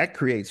 That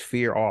creates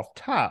fear off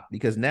top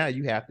because now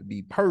you have to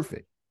be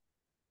perfect.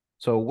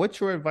 So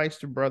what's your advice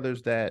to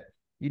brothers that,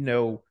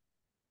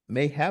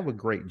 may have a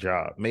great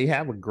job, may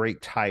have a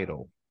great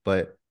title,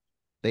 but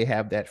they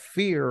have that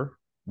fear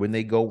when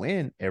they go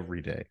in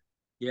every day?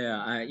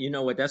 Yeah, you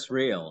know what? That's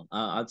real.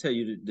 I'll tell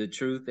you the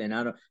truth,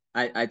 and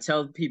I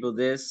tell people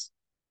this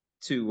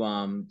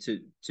to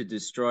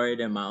destroy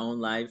it in my own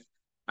life.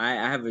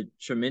 I have a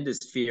tremendous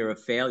fear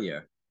of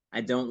failure.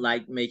 I don't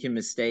like making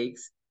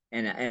mistakes,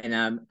 and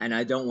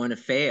I don't want to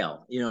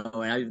fail. You know,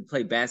 when I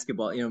play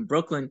basketball, you know, in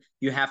Brooklyn,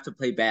 you have to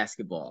play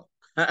basketball,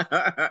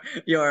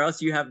 you know, or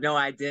else you have no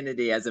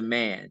identity as a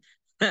man.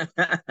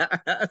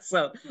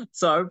 so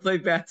so I would play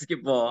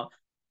basketball,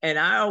 and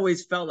I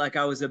always felt like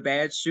I was a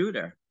bad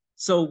shooter.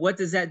 So what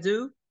does that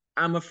do?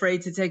 I'm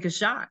afraid to take a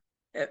shot.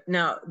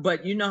 Now,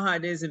 but you know how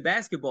it is in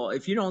basketball.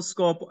 If you don't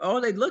score, all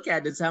they look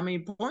at is how many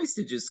points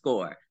did you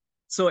score.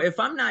 So if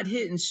I'm not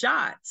hitting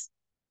shots,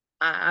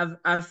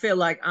 I feel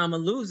like I'm a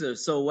loser.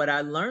 So what I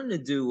learned to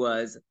do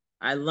was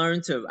I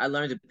learned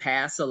to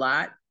pass a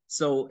lot.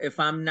 So if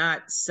I'm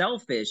not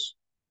selfish,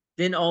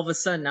 then all of a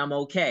sudden I'm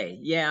okay.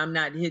 Yeah, I'm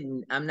not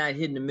hitting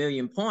a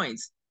million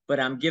points,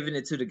 but I'm giving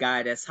it to the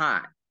guy that's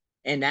hot,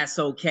 and that's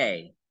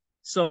okay.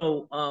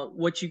 So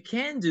what you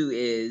can do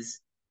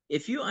is,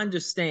 if you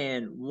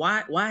understand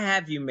why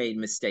have you made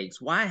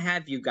mistakes, why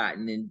have you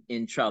gotten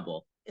in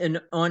trouble,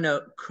 and on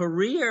a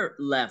career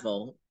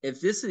level,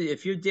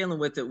 if you're dealing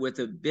with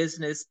a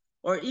business,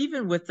 or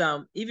even with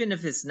even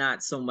if it's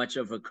not so much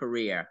of a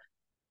career,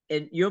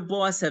 and your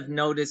boss have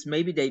noticed,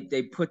 maybe they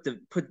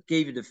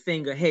gave you the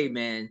finger, hey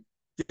man,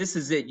 this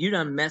is it, you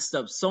done messed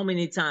up so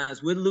many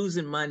times, we're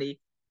losing money.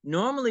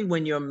 Normally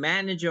when your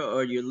manager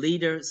or your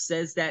leader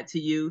says that to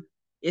you,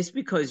 it's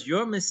because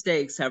your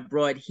mistakes have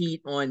brought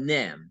heat on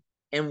them,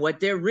 and what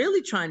they're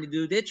really trying to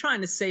do, they're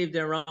trying to save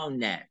their own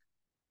neck.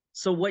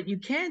 So what you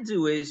can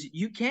do is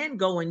you can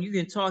go and you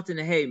can talk to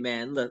them, hey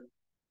man,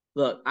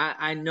 look,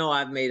 I know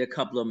I've made a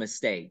couple of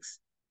mistakes,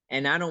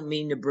 and I don't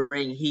mean to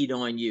bring heat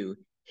on you.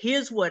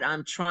 Here's what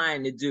I'm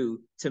trying to do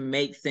to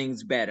make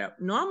things better.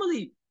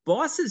 Normally,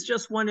 bosses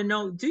just want to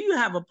know, do you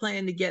have a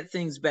plan to get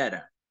things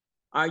better?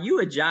 Are you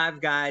a jive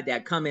guy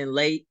that come in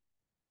late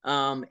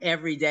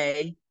every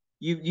day?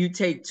 You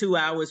take 2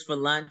 hours for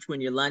lunch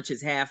when your lunch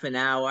is half an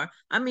hour.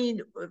 I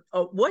mean,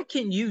 what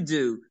can you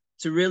do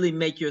to really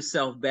make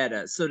yourself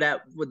better so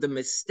that with the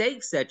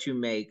mistakes that you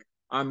make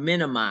are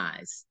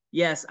minimized?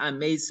 Yes, I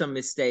made some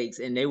mistakes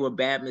and they were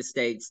bad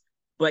mistakes,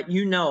 but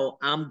you know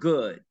I'm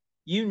good.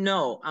 You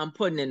know I'm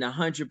putting in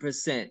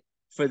 100%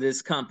 for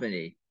this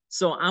company.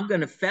 So I'm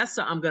gonna fess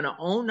up. I'm gonna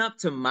own up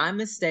to my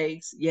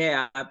mistakes.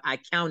 Yeah, I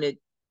counted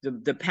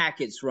the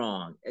packets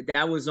wrong.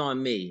 That was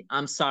on me.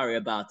 I'm sorry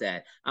about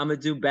that. I'm gonna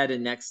do better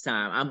next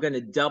time. I'm gonna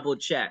double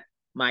check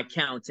my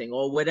counting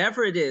or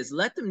whatever it is.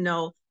 Let them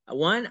know,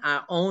 one,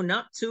 I own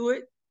up to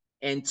it,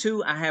 and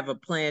two, I have a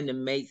plan to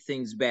make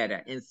things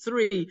better, and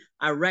three,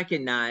 I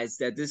recognize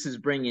that this is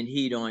bringing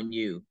heat on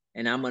you,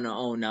 and I'm gonna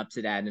own up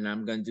to that, and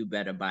I'm gonna do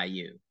better by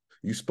you.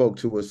 You spoke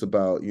to us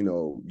about, you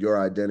know,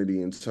 your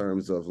identity in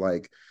terms of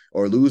like,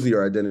 or losing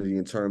your identity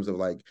in terms of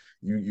like,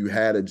 you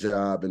had a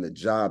job and the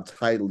job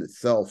title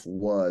itself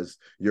was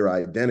your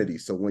identity.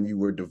 So when you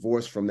were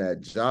divorced from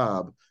that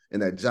job and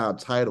that job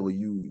title,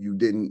 you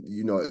didn't,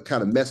 you know, it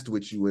kind of messed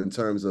with you in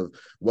terms of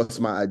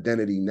what's my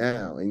identity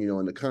now. And, you know,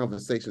 in the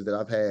conversations that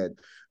I've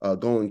had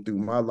going through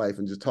my life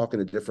and just talking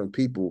to different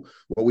people,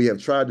 what we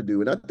have tried to do,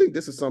 and I think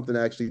this is something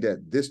actually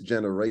that this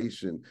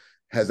generation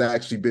has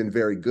actually been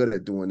very good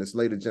at doing, this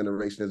later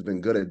generation has been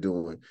good at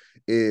doing,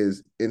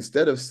 is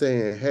instead of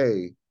saying,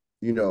 hey,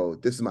 you know,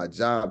 this is my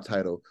job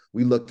title,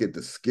 we look at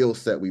the skill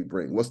set we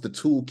bring. What's the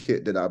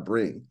toolkit that I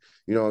bring?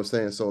 You know what I'm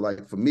saying? So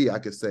like for me, I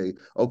could say,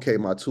 okay,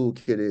 my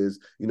toolkit is,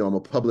 you know, I'm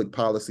a public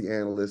policy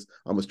analyst,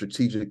 I'm a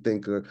strategic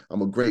thinker,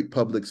 I'm a great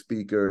public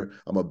speaker,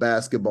 I'm a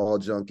basketball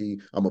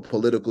junkie, I'm a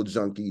political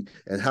junkie.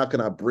 And how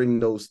can I bring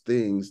those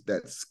things,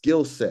 that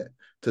skill set,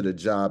 to the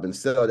job and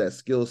sell that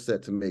skill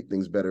set to make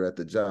things better at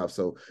the job?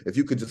 So if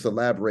you could just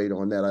elaborate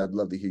on that, I'd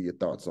love to hear your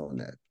thoughts on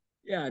that.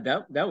 Yeah,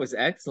 that was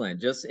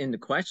excellent. Just in the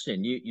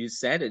question, you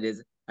said it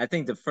is. I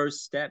think the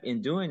first step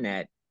in doing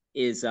that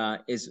is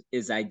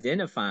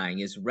identifying,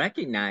 is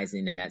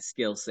recognizing that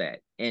skill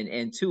set,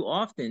 and too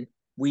often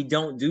we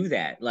don't do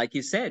that. Like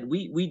you said,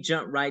 we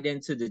jump right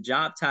into the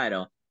job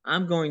title.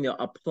 I'm going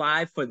to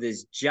apply for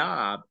this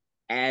job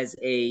as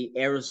a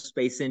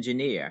aerospace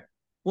engineer.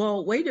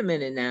 Well, wait a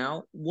minute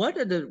now. What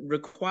are the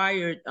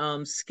required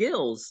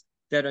skills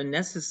that are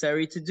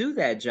necessary to do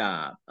that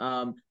job?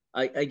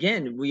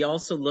 Again, we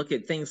also look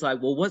at things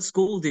like, well, what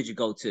school did you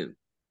go to?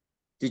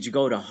 Did you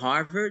go to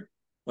Harvard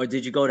or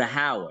did you go to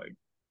Howard?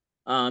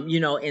 You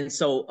know, and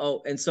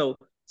so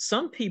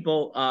some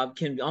people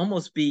can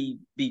almost be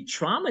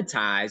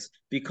traumatized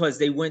because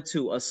they went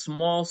to a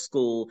small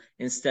school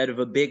instead of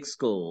a big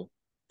school.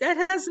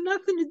 That has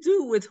nothing to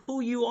do with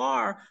who you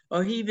are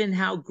or even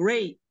how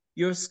great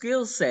your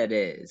skill set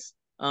is.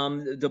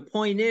 The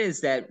point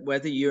is that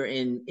whether you're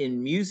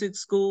in music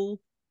school,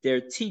 they're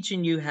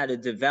teaching you how to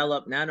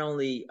develop not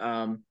only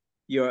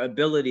your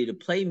ability to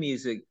play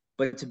music,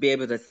 but to be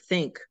able to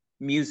think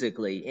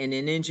musically. And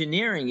in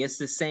engineering, it's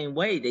the same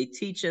way. They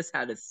teach us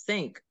how to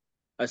think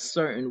a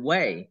certain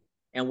way.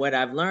 And what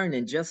I've learned,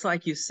 and just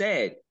like you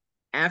said,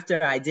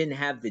 after I didn't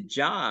have the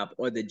job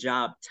or the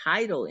job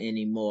title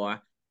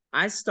anymore,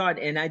 I start,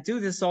 and I do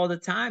this all the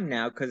time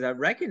now because I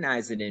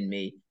recognize it in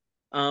me.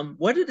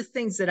 What are the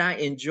things that I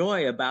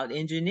enjoy about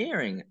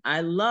engineering?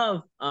 I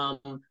love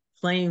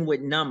playing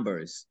with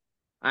numbers.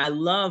 I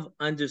love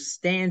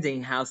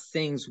understanding how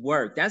things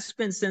work. That's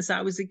been since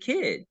I was a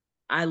kid.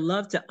 I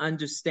love to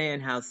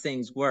understand how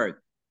things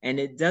work. And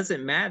it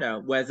doesn't matter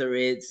whether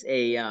it's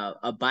a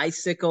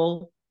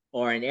bicycle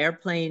or an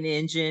airplane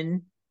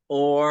engine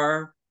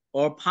or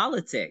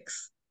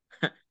politics.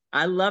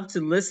 I love to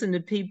listen to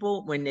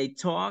people when they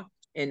talk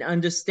and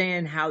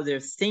understand how they're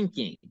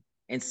thinking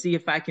and see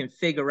if I can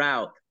figure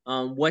out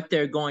what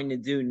they're going to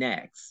do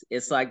next.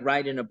 It's like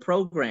writing a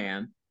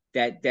program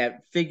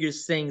that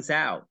figures things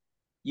out.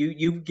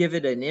 You give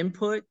it an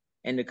input,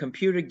 and the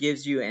computer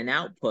gives you an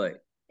output,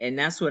 and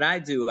that's what I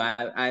do.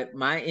 I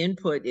my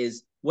input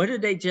is, what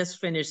did they just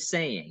finish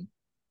saying,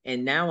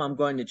 and now I'm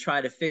going to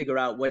try to figure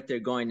out what they're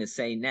going to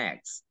say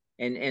next.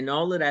 And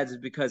all of that is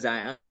because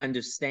I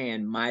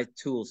understand my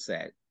tool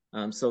set.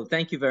 So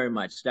thank you very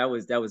much. That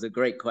was a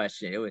great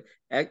question. It was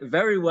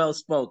very well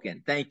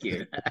spoken. Thank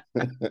you.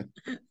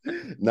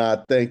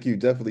 Nah, thank you.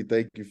 Definitely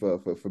thank you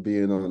for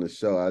being on the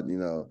show.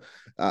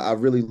 I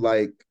really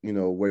like,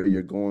 where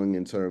you're going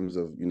in terms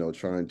of,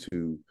 trying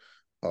to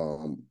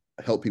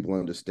help people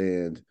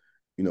understand,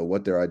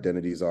 what their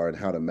identities are and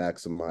how to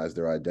maximize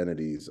their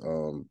identities.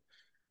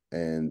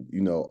 And,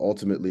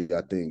 ultimately,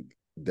 I think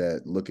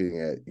that looking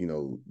at,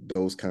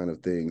 those kind of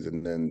things,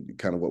 and then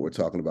kind of what we're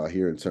talking about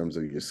here in terms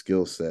of your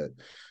skill set,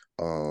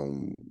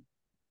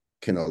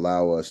 can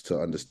allow us to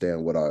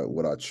understand what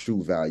our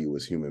true value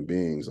as human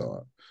beings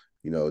are.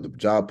 The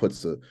job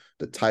puts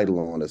the title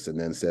on us and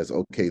then says,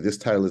 okay, this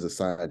title is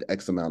assigned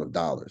X amount of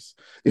dollars.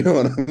 You know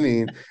what I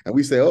mean? And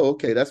we say, oh,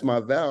 okay, that's my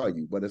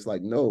value. But it's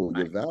like, no,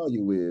 your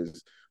value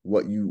is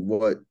what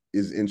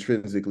is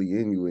intrinsically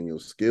in you and your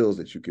skills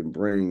that you can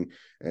bring,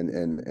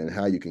 and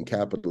how you can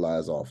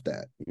capitalize off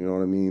that. You know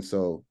what I mean?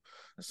 So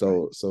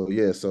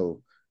yeah.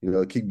 So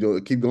keep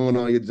going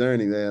on your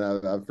journey, man.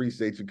 I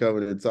appreciate you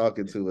coming and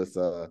talking to us.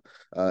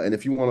 And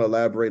if you want to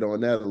elaborate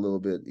on that a little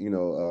bit,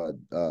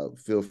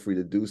 feel free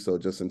to do so,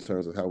 just in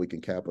terms of how we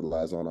can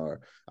capitalize on our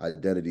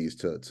identities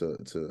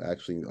to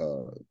actually,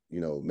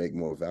 make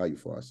more value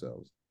for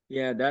ourselves.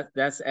 Yeah,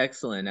 that's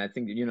excellent. I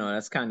think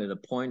that's kind of the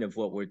point of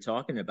what we're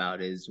talking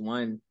about is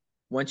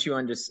once you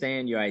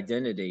understand your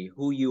identity,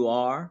 who you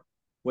are,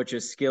 what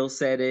your skill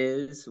set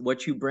is,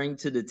 what you bring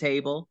to the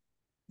table,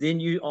 then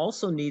you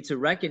also need to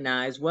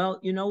recognize, well,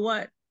 you know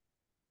what?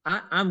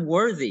 I'm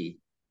worthy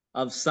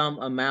of some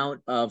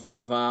amount of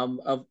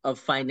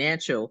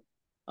financial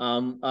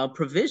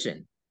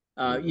provision.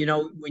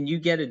 When you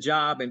get a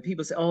job and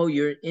people say, "Oh,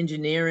 you're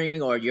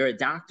engineering or you're a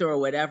doctor or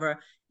whatever,"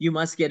 you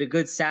must get a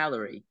good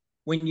salary.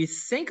 When you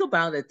think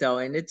about it, though,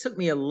 and it took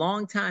me a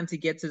long time to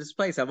get to this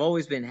place, I've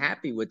always been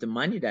happy with the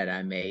money that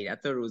I made. I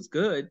thought it was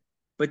good.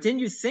 But then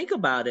you think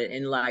about it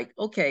and like,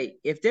 okay,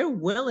 if they're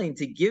willing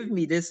to give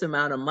me this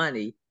amount of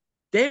money,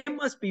 they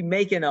must be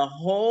making a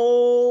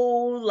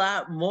whole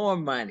lot more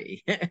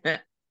money.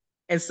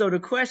 And so the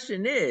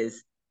question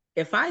is,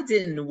 if I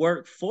didn't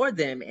work for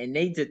them and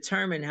they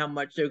determine how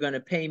much they're going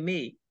to pay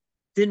me,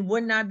 then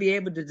wouldn't I be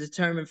able to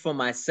determine for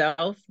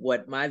myself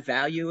what my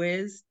value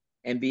is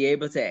and be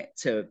able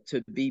to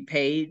be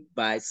paid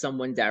by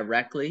someone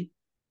directly?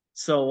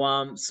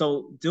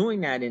 So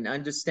doing that and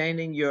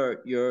understanding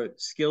your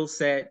skill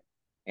set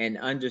and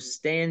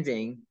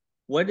understanding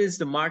what is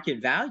the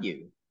market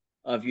value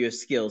of your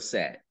skill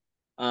set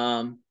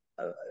um,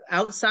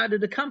 outside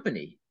of the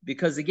company,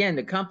 because again,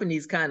 the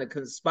companies kind of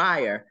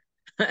conspire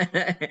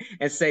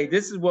and say,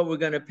 this is what we're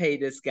going to pay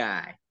this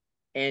guy.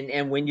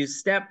 And when you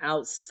step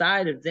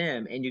outside of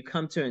them and you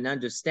come to an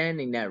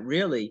understanding that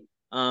really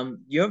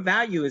your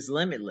value is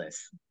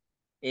limitless.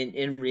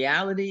 In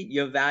reality,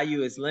 your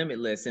value is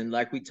limitless. And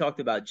like we talked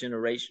about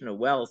generational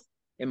wealth,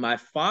 in my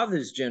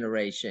father's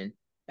generation,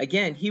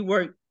 again, he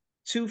worked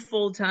 2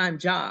 full-time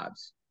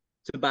jobs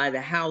to buy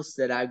the house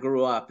that I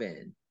grew up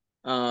in.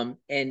 And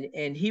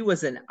he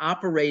was an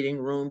operating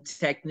room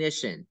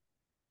technician.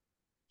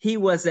 He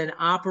was an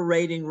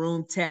operating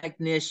room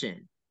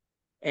technician.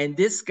 And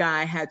this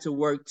guy had to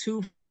work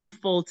 2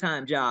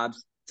 full-time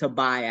jobs to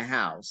buy a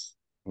house.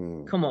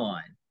 Come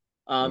on.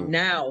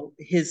 Now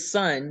his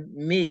son,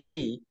 me,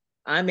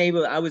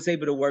 I was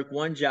able to work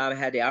one job, I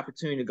had the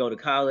opportunity to go to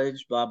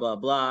college, blah, blah,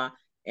 blah.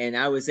 And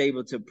I was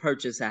able to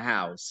purchase a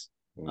house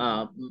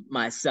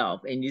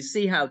myself. And you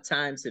see how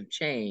times have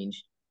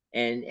changed.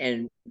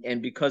 And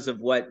because of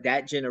what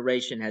that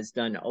generation has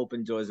done to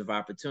open doors of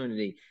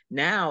opportunity.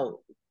 Now,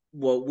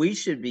 what we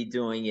should be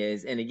doing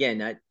is, and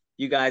again,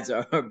 you guys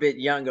are a bit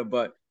younger,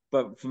 but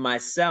for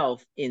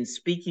myself, in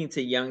speaking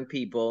to young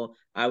people,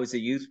 I was a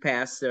youth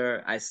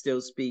pastor. I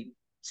still speak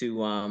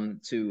to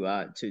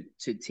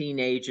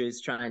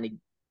teenagers trying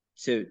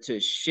to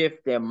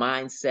shift their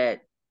mindset,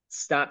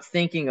 stop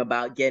thinking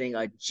about getting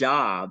a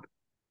job,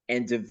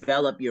 and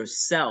develop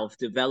yourself,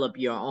 develop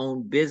your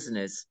own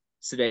business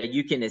so that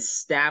you can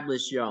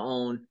establish your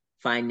own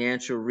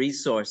financial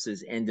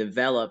resources and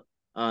develop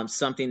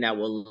something that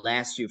will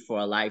last you for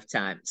a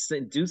lifetime. So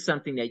do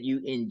something that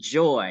you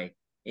enjoy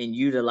in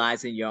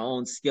utilizing your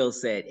own skill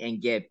set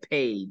and get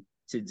paid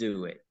to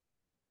do it.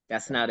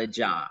 That's not a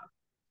job.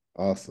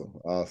 Awesome.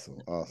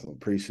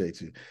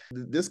 Appreciate you.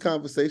 This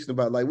conversation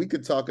about, like, we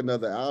could talk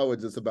another hour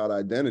just about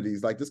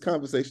identities. Like, this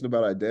conversation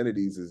about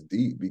identities is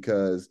deep,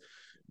 because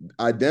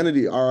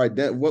identity,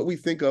 what we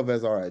think of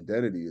as our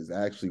identity is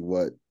actually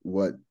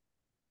what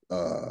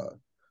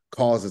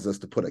causes us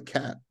to put a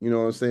cap, you know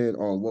what I'm saying,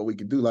 on what we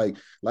can do. Like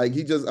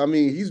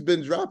he's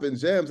been dropping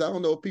gems. I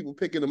don't know if people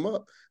picking him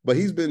up, but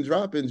he's been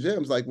dropping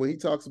gems. Like, when he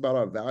talks about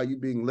our value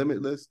being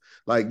limitless,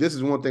 like, this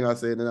is one thing I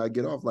say, and then I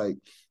get off. Like,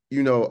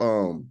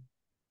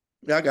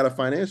 I got a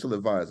financial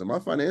advisor. My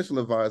financial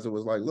advisor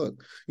was like, look,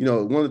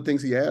 one of the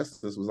things he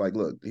asked us was like,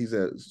 look, he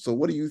said, so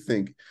what do you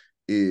think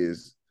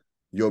is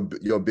your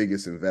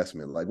biggest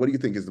investment? Like, what do you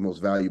think is the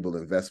most valuable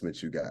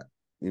investment you got,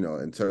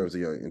 in terms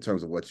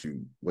of what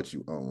you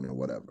own or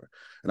whatever?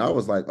 And I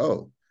was like,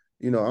 oh,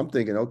 I'm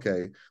thinking,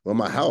 okay, well,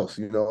 my house,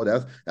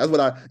 that's what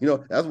I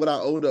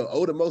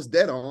owe the most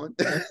debt on.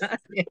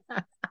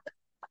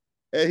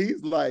 And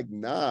he's like,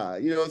 nah,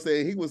 you know what I'm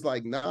saying? He was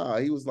like, nah.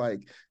 He was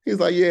like,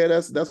 yeah,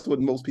 that's what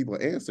most people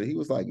answer. He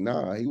was like,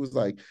 nah. He was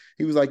like,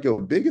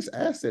 your biggest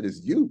asset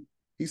is you.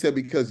 He said,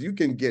 because you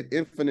can get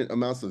infinite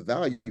amounts of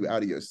value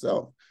out of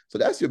yourself. So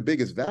that's your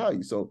biggest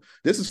value. So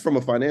this is from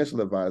a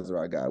financial advisor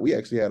I got. We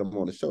actually had him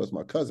on the show. It's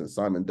my cousin,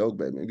 Simon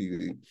Dogbe. Maybe you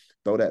can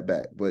throw that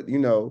back. But,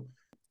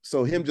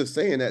 so him just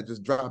saying that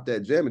just dropped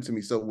that gem into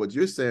me. So what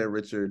you're saying,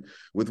 Richard,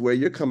 with where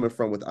you're coming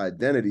from with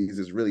identities,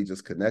 is really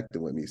just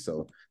connecting with me.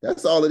 So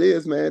that's all it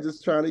is, man.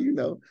 Just trying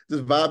to,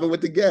 just vibing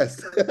with the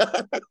guest.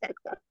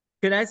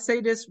 Can I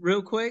say this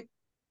real quick?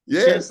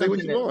 Yeah, say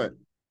what you want.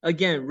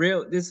 Again,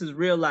 this is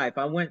real life.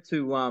 I went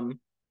to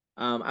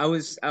I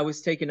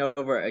was taking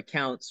over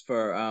accounts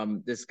for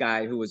this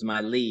guy who was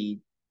my lead.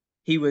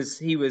 He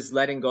was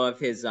letting go of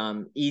his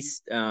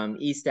East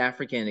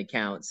African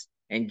accounts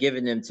and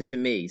giving them to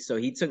me. So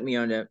he took me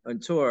on a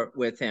tour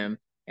with him,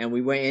 and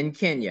we went in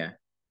Kenya.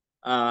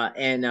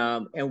 And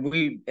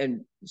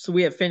so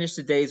we had finished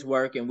the day's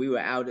work, and we were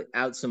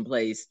out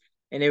someplace,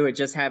 and they were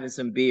just having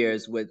some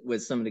beers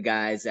with some of the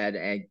guys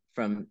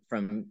from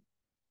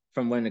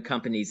one of the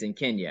companies in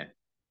Kenya.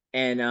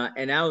 And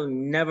I'll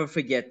never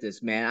forget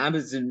this, man.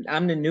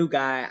 I'm the new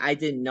guy. I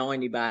didn't know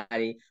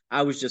anybody.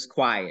 I was just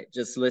quiet,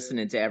 just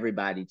listening to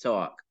everybody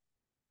talk.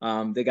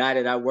 The guy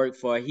that I work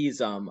for, he's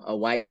a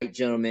white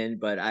gentleman,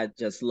 but I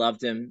just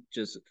loved him,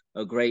 just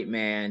a great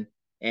man.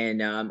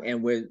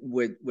 And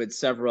with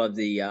several of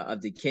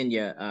the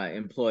Kenya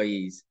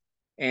employees,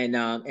 and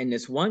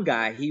this one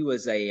guy,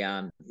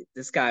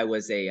 this guy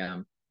was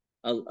a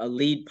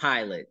lead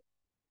pilot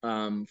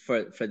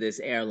for this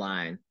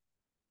airline,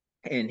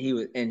 and he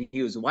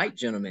was a white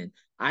gentleman.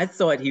 I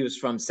thought he was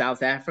from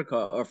South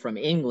Africa or from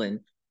England,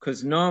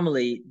 because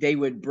normally they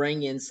would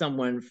bring in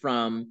someone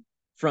from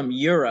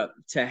Europe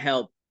to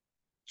help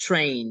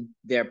train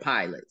their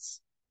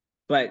pilots.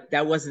 But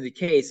that wasn't the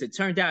case. It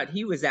turned out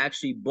he was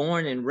actually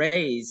born and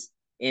raised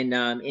in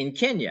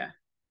Kenya.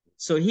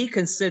 So he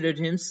considered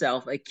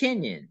himself a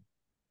Kenyan.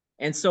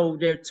 And so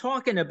they're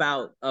talking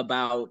about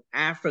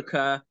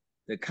Africa,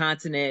 the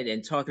continent,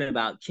 and talking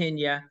about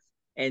Kenya.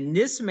 And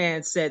this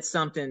man said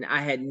something I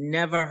had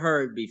never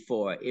heard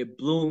before. It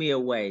blew me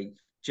away.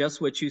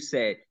 Just what you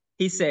said.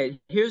 He said,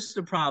 here's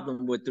the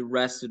problem with the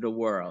rest of the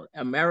world.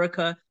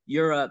 America,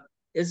 Europe,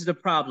 is the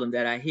problem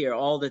that I hear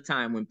all the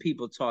time when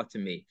people talk to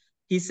me.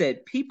 He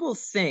said, people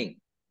think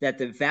that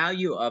the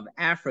value of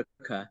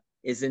Africa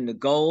is in the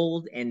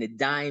gold and the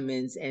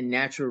diamonds and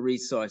natural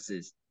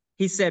resources.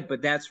 He said,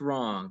 but that's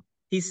wrong.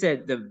 He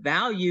said, the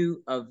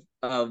value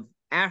of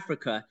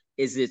Africa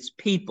is its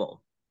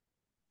people,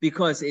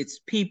 because its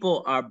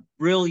people are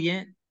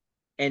brilliant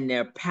and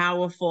they're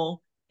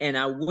powerful. And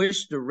I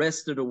wish the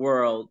rest of the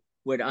world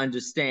would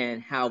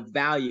understand how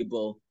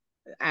valuable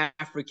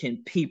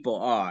African people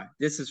are.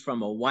 This is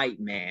from a white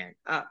man.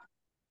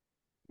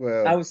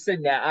 Well, I was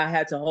sitting there, I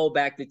had to hold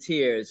back the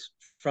tears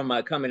from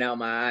coming out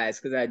my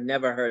eyes, because I'd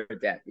never heard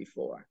that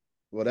before.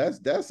 well,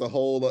 that's a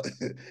whole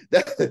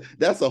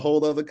that's a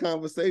whole other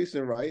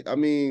conversation, right? I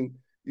mean,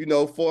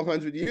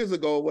 400 years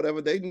ago,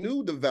 whatever, they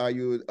knew the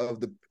value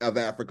of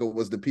Africa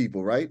was the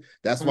people, right?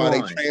 That's why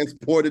they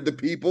transported the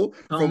people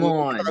from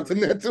one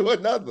continent to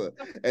another,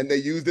 and they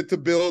used it to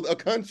build a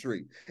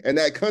country, and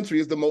that country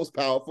is the most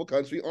powerful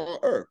country on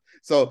earth.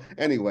 So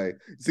anyway,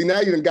 see, now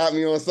you done got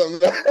me on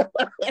something.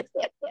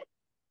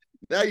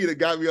 Now you done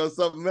got me on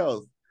something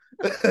else.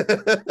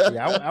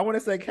 Yeah, I want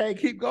to say, Kay,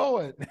 keep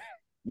going.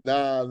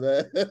 Nah,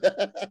 man.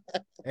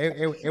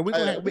 and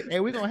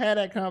we're gonna have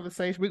that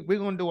conversation. We're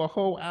gonna do a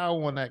whole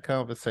hour on that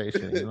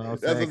conversation. You know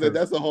what I'm saying?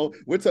 That's a whole.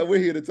 We're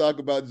here to talk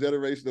about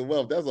generational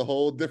wealth. That's a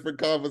whole different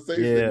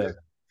conversation.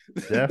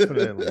 Yeah,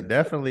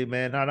 definitely,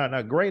 man.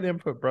 No. Great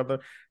input, brother.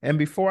 And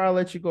before I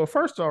let you go,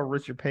 first off,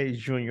 Richard Page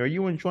Jr., are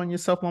you enjoying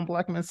yourself on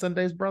Black Men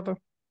Sundays, brother?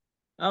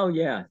 Oh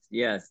yeah,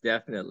 yes,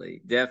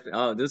 definitely.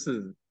 Oh, this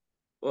is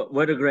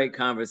what a great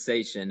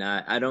conversation.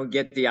 I don't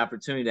get the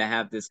opportunity to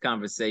have this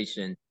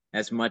conversation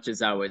as much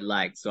as I would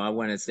like. So I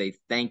want to say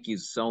thank you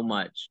so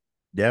much.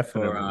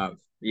 Definitely.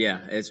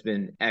 Yeah, it's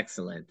been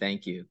excellent.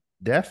 Thank you.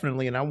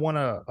 Definitely. And I want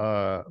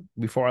to,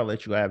 before I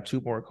let you, I have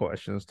two more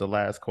questions. The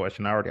last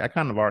question, I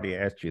kind of already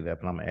asked you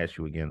that, but I'm going to ask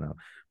you again though.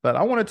 But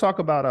I want to talk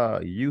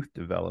about youth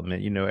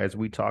development. As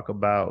we talk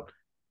about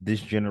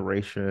this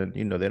generation,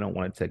 they don't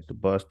want to take the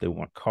bus, they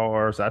want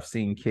cars. I've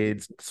seen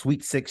kids,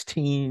 sweet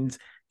 16s,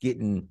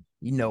 getting,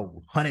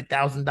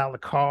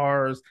 $100,000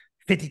 cars,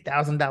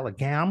 $50,000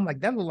 gown. I'm like,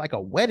 that looks like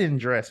a wedding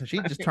dress. And she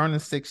just turning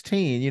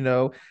 16.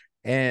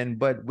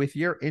 But with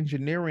your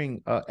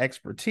engineering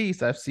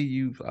expertise, I see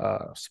you've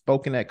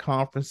spoken at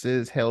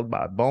conferences held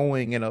by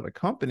Boeing and other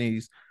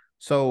companies.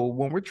 So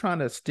when we're trying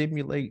to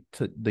stimulate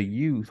to the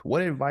youth,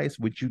 what advice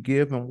would you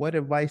give, and what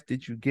advice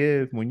did you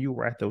give when you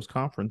were at those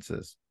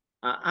conferences?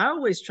 I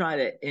always try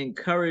to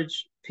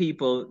encourage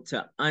people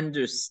to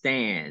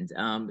understand.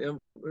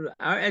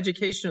 Our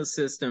educational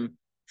system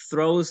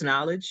throws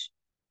knowledge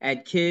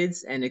at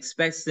kids and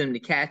expects them to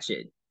catch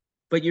it.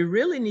 But you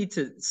really need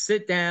to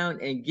sit down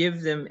and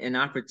give them an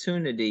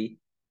opportunity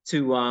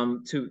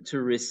to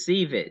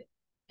receive it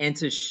and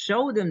to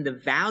show them the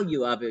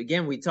value of it.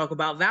 Again, we talk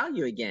about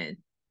value again.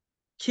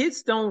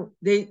 Kids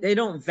they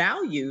don't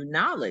value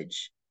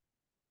knowledge.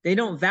 They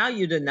don't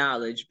value the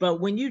knowledge, but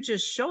when you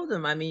just show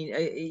them, I mean,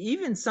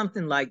 even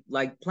something like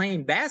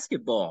playing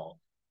basketball,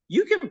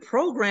 you can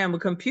program a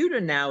computer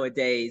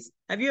nowadays.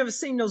 Have you ever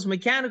seen those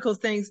mechanical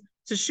things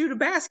to shoot a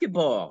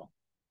basketball?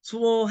 So,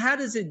 well, how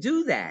does it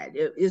do that?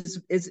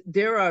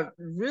 There are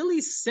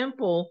really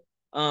simple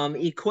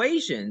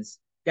equations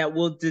that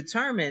will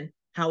determine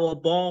how a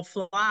ball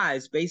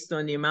flies based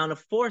on the amount of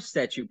force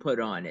that you put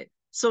on it.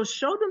 So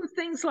show them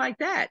things like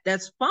that.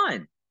 That's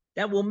fun.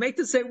 That will make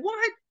them say,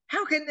 "What?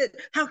 How can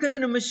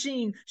a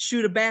machine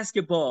shoot a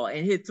basketball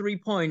and hit 3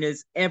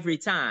 pointers every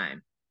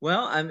time?"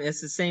 Well, I mean, it's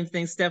the same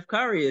thing Steph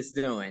Curry is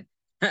doing.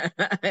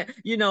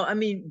 I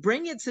mean,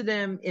 bring it to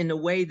them in a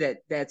way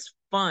that's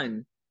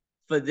fun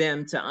for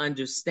them to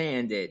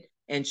understand it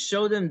and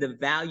show them the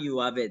value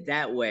of it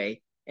that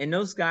way. And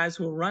those guys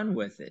will run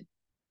with it.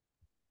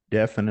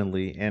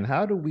 Definitely. And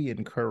how do we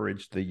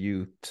encourage the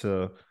youth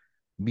to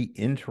be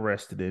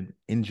interested in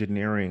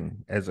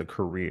engineering as a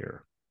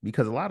career?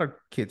 Because a lot of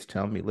kids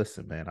tell me,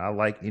 listen, man,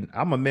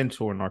 I'm a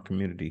mentor in our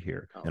community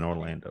here in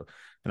Orlando.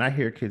 And I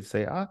hear kids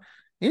say,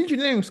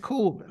 engineering's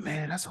cool, but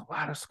man, that's a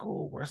lot of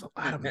school. There's a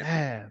lot of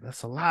math.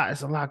 It's a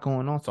lot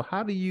going on. So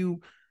how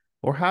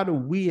do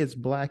we as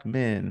Black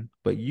men,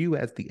 but you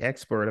as the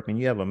expert, I mean,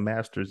 you have a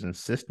master's in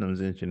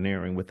systems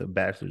engineering with a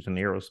bachelor's in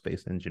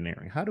aerospace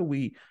engineering. How do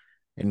we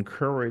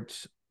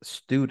encourage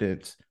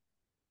students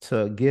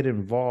to get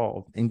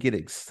involved and get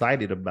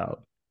excited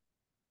about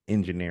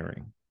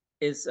engineering?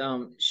 Is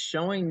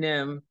showing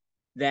them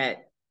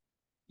that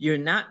you're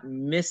not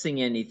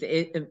missing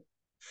anything.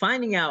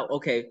 Finding out,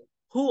 okay,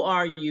 who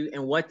are you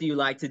and what do you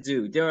like to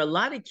do? There are a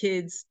lot of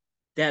kids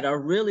that are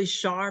really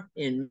sharp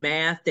in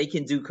math. They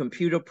can do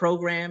computer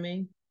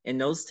programming and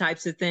those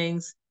types of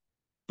things,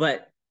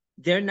 but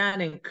they're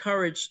not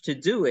encouraged to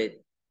do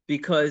it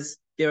because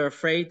they're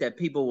afraid that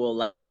people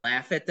will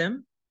laugh at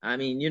them. I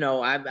mean,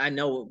 I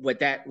know what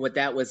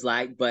that was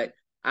like, but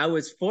I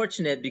was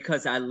fortunate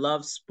because I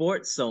love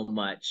sports so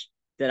much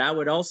that I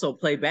would also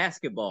play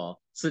basketball.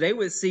 So they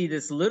would see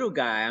this little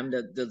guy. I'm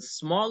the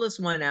smallest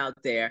one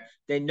out there.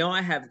 They know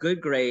I have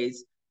good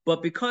grades,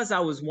 but because I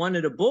was one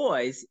of the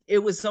boys, it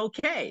was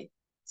okay.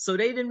 So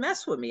they didn't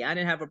mess with me. I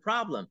didn't have a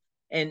problem.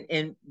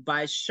 And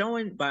by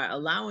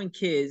allowing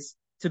kids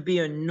to be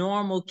a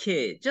normal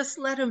kid, just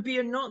let them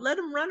let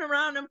them run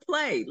around and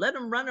play. Let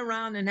them run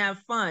around and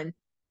have fun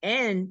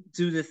and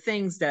do the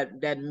things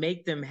that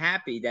make them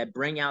happy, that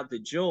bring out the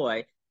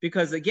joy.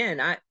 Because again,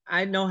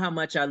 I know how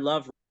much I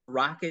love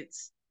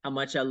rockets, how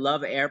much I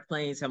love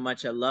airplanes, how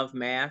much I love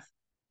math.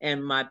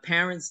 And my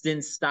parents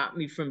didn't stop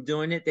me from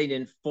doing it. They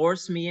didn't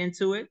force me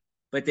into it,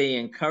 but they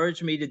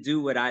encouraged me to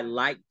do what I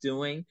like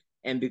doing.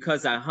 And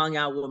because I hung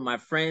out with my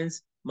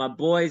friends, my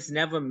boys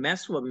never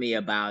messed with me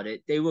about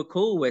it. They were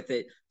cool with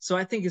it. So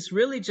I think it's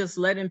really just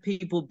letting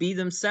people be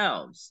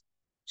themselves.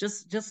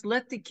 Just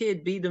let the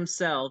kid be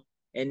themselves,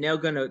 and they're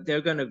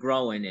gonna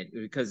grow in it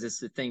because it's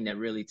the thing that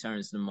really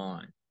turns them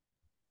on.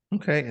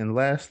 Okay. And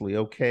lastly,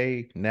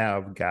 okay, now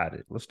I've got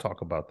it. Let's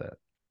talk about that.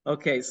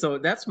 Okay, so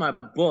that's my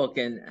book,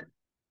 and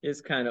it's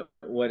kind of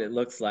what it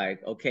looks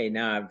like. Okay,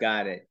 now I've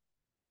got it.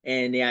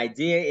 And the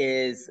idea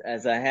is,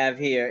 as I have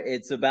here,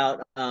 it's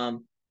about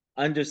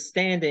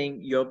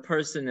understanding your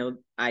personal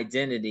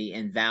identity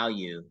and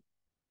value.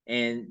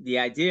 And the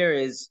idea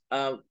is,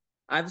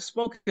 I've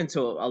spoken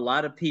to a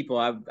lot of people.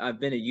 I've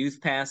been a youth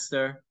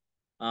pastor,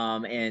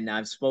 and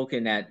I've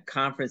spoken at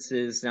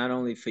conferences not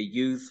only for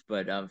youth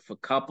but for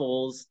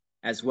couples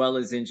as well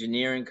as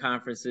engineering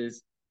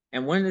conferences.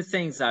 And one of the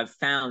things I've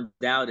found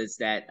out is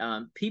that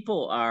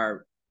people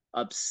are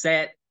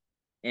upset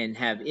and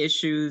have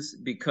issues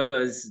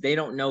because they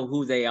don't know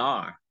who they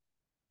are.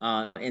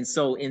 And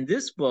so in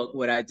this book,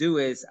 what I do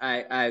is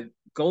I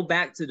go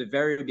back to the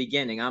very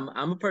beginning.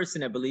 I'm a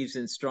person that believes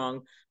in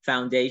strong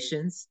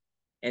foundations.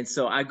 And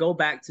so I go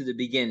back to the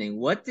beginning.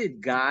 What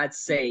did God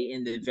say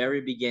in the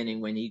very beginning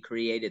when he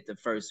created the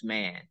first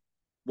man?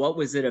 What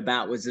was it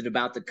about? Was it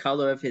about the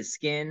color of his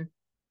skin?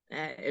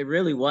 It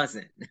really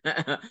wasn't.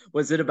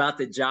 Was it about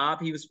the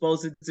job he was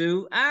supposed to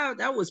do?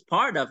 That was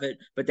part of it,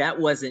 but that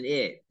wasn't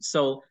it.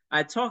 So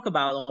I talk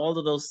about all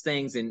of those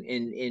things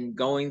in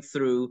going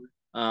through,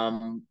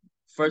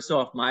 first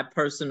off, my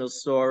personal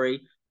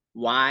story,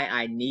 why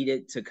I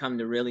needed to come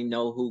to really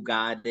know who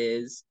God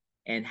is,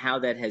 and how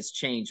that has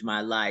changed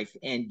my life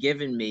and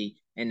given me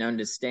an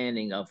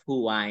understanding of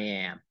who I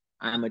am.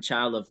 I'm a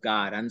child of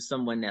God. I'm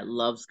someone that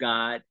loves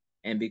God.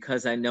 And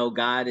because I know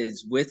God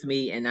is with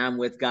me and I'm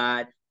with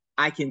God,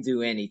 I can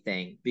do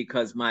anything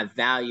because my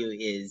value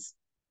is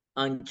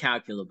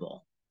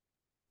uncalculable.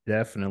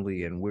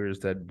 Definitely. And where's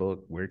that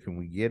book? Where can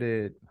we get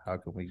it? How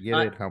can we get Uh,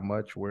 it? How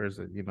much? Where is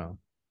it? You know.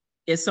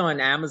 it's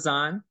on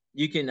Amazon.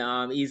 You can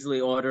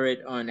easily order it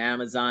on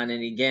Amazon.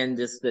 And again,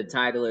 just the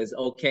title is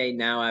Okay,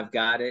 Now I've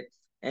Got It.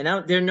 And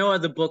there are no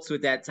other books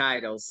with that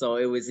title, so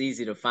it was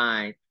easy to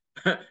find.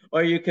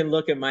 Or you can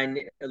look at my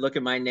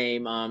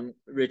name,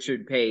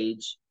 Richard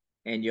Page,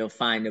 and you'll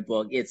find the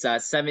book. It's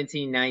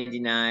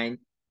 $17.99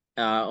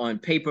 on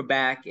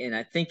paperback, and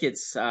I think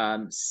it's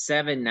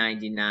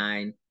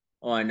 $7.99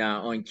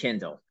 on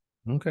Kindle.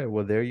 Okay,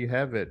 well, there you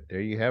have it.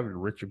 There you have it.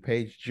 Richard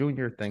Page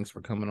Jr., thanks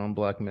for coming on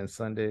Black Men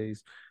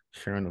Sundays,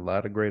 sharing a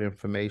lot of great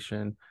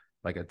information.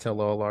 Like I tell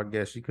all our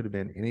guests, you could have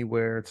been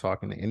anywhere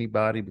talking to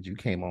anybody, but you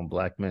came on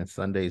Black Men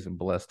Sundays and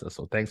blessed us.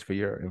 So thanks for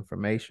your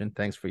information.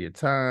 Thanks for your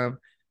time.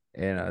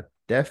 And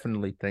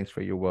definitely thanks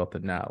for your wealth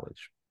of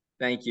knowledge.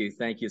 Thank you.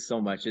 Thank you so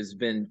much. It's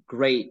been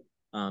great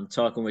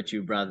talking with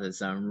you,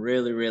 brothers. I'm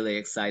really, really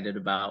excited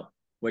about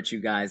what you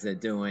guys are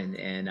doing.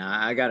 And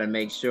I got to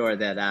make sure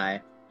that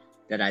I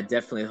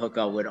definitely hook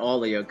up with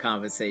all of your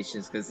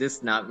conversations because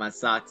this knocked my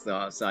socks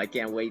off. So I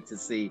can't wait to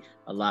see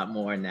a lot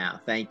more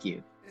now. Thank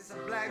you. It's a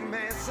Black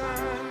Man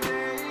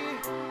Sunday.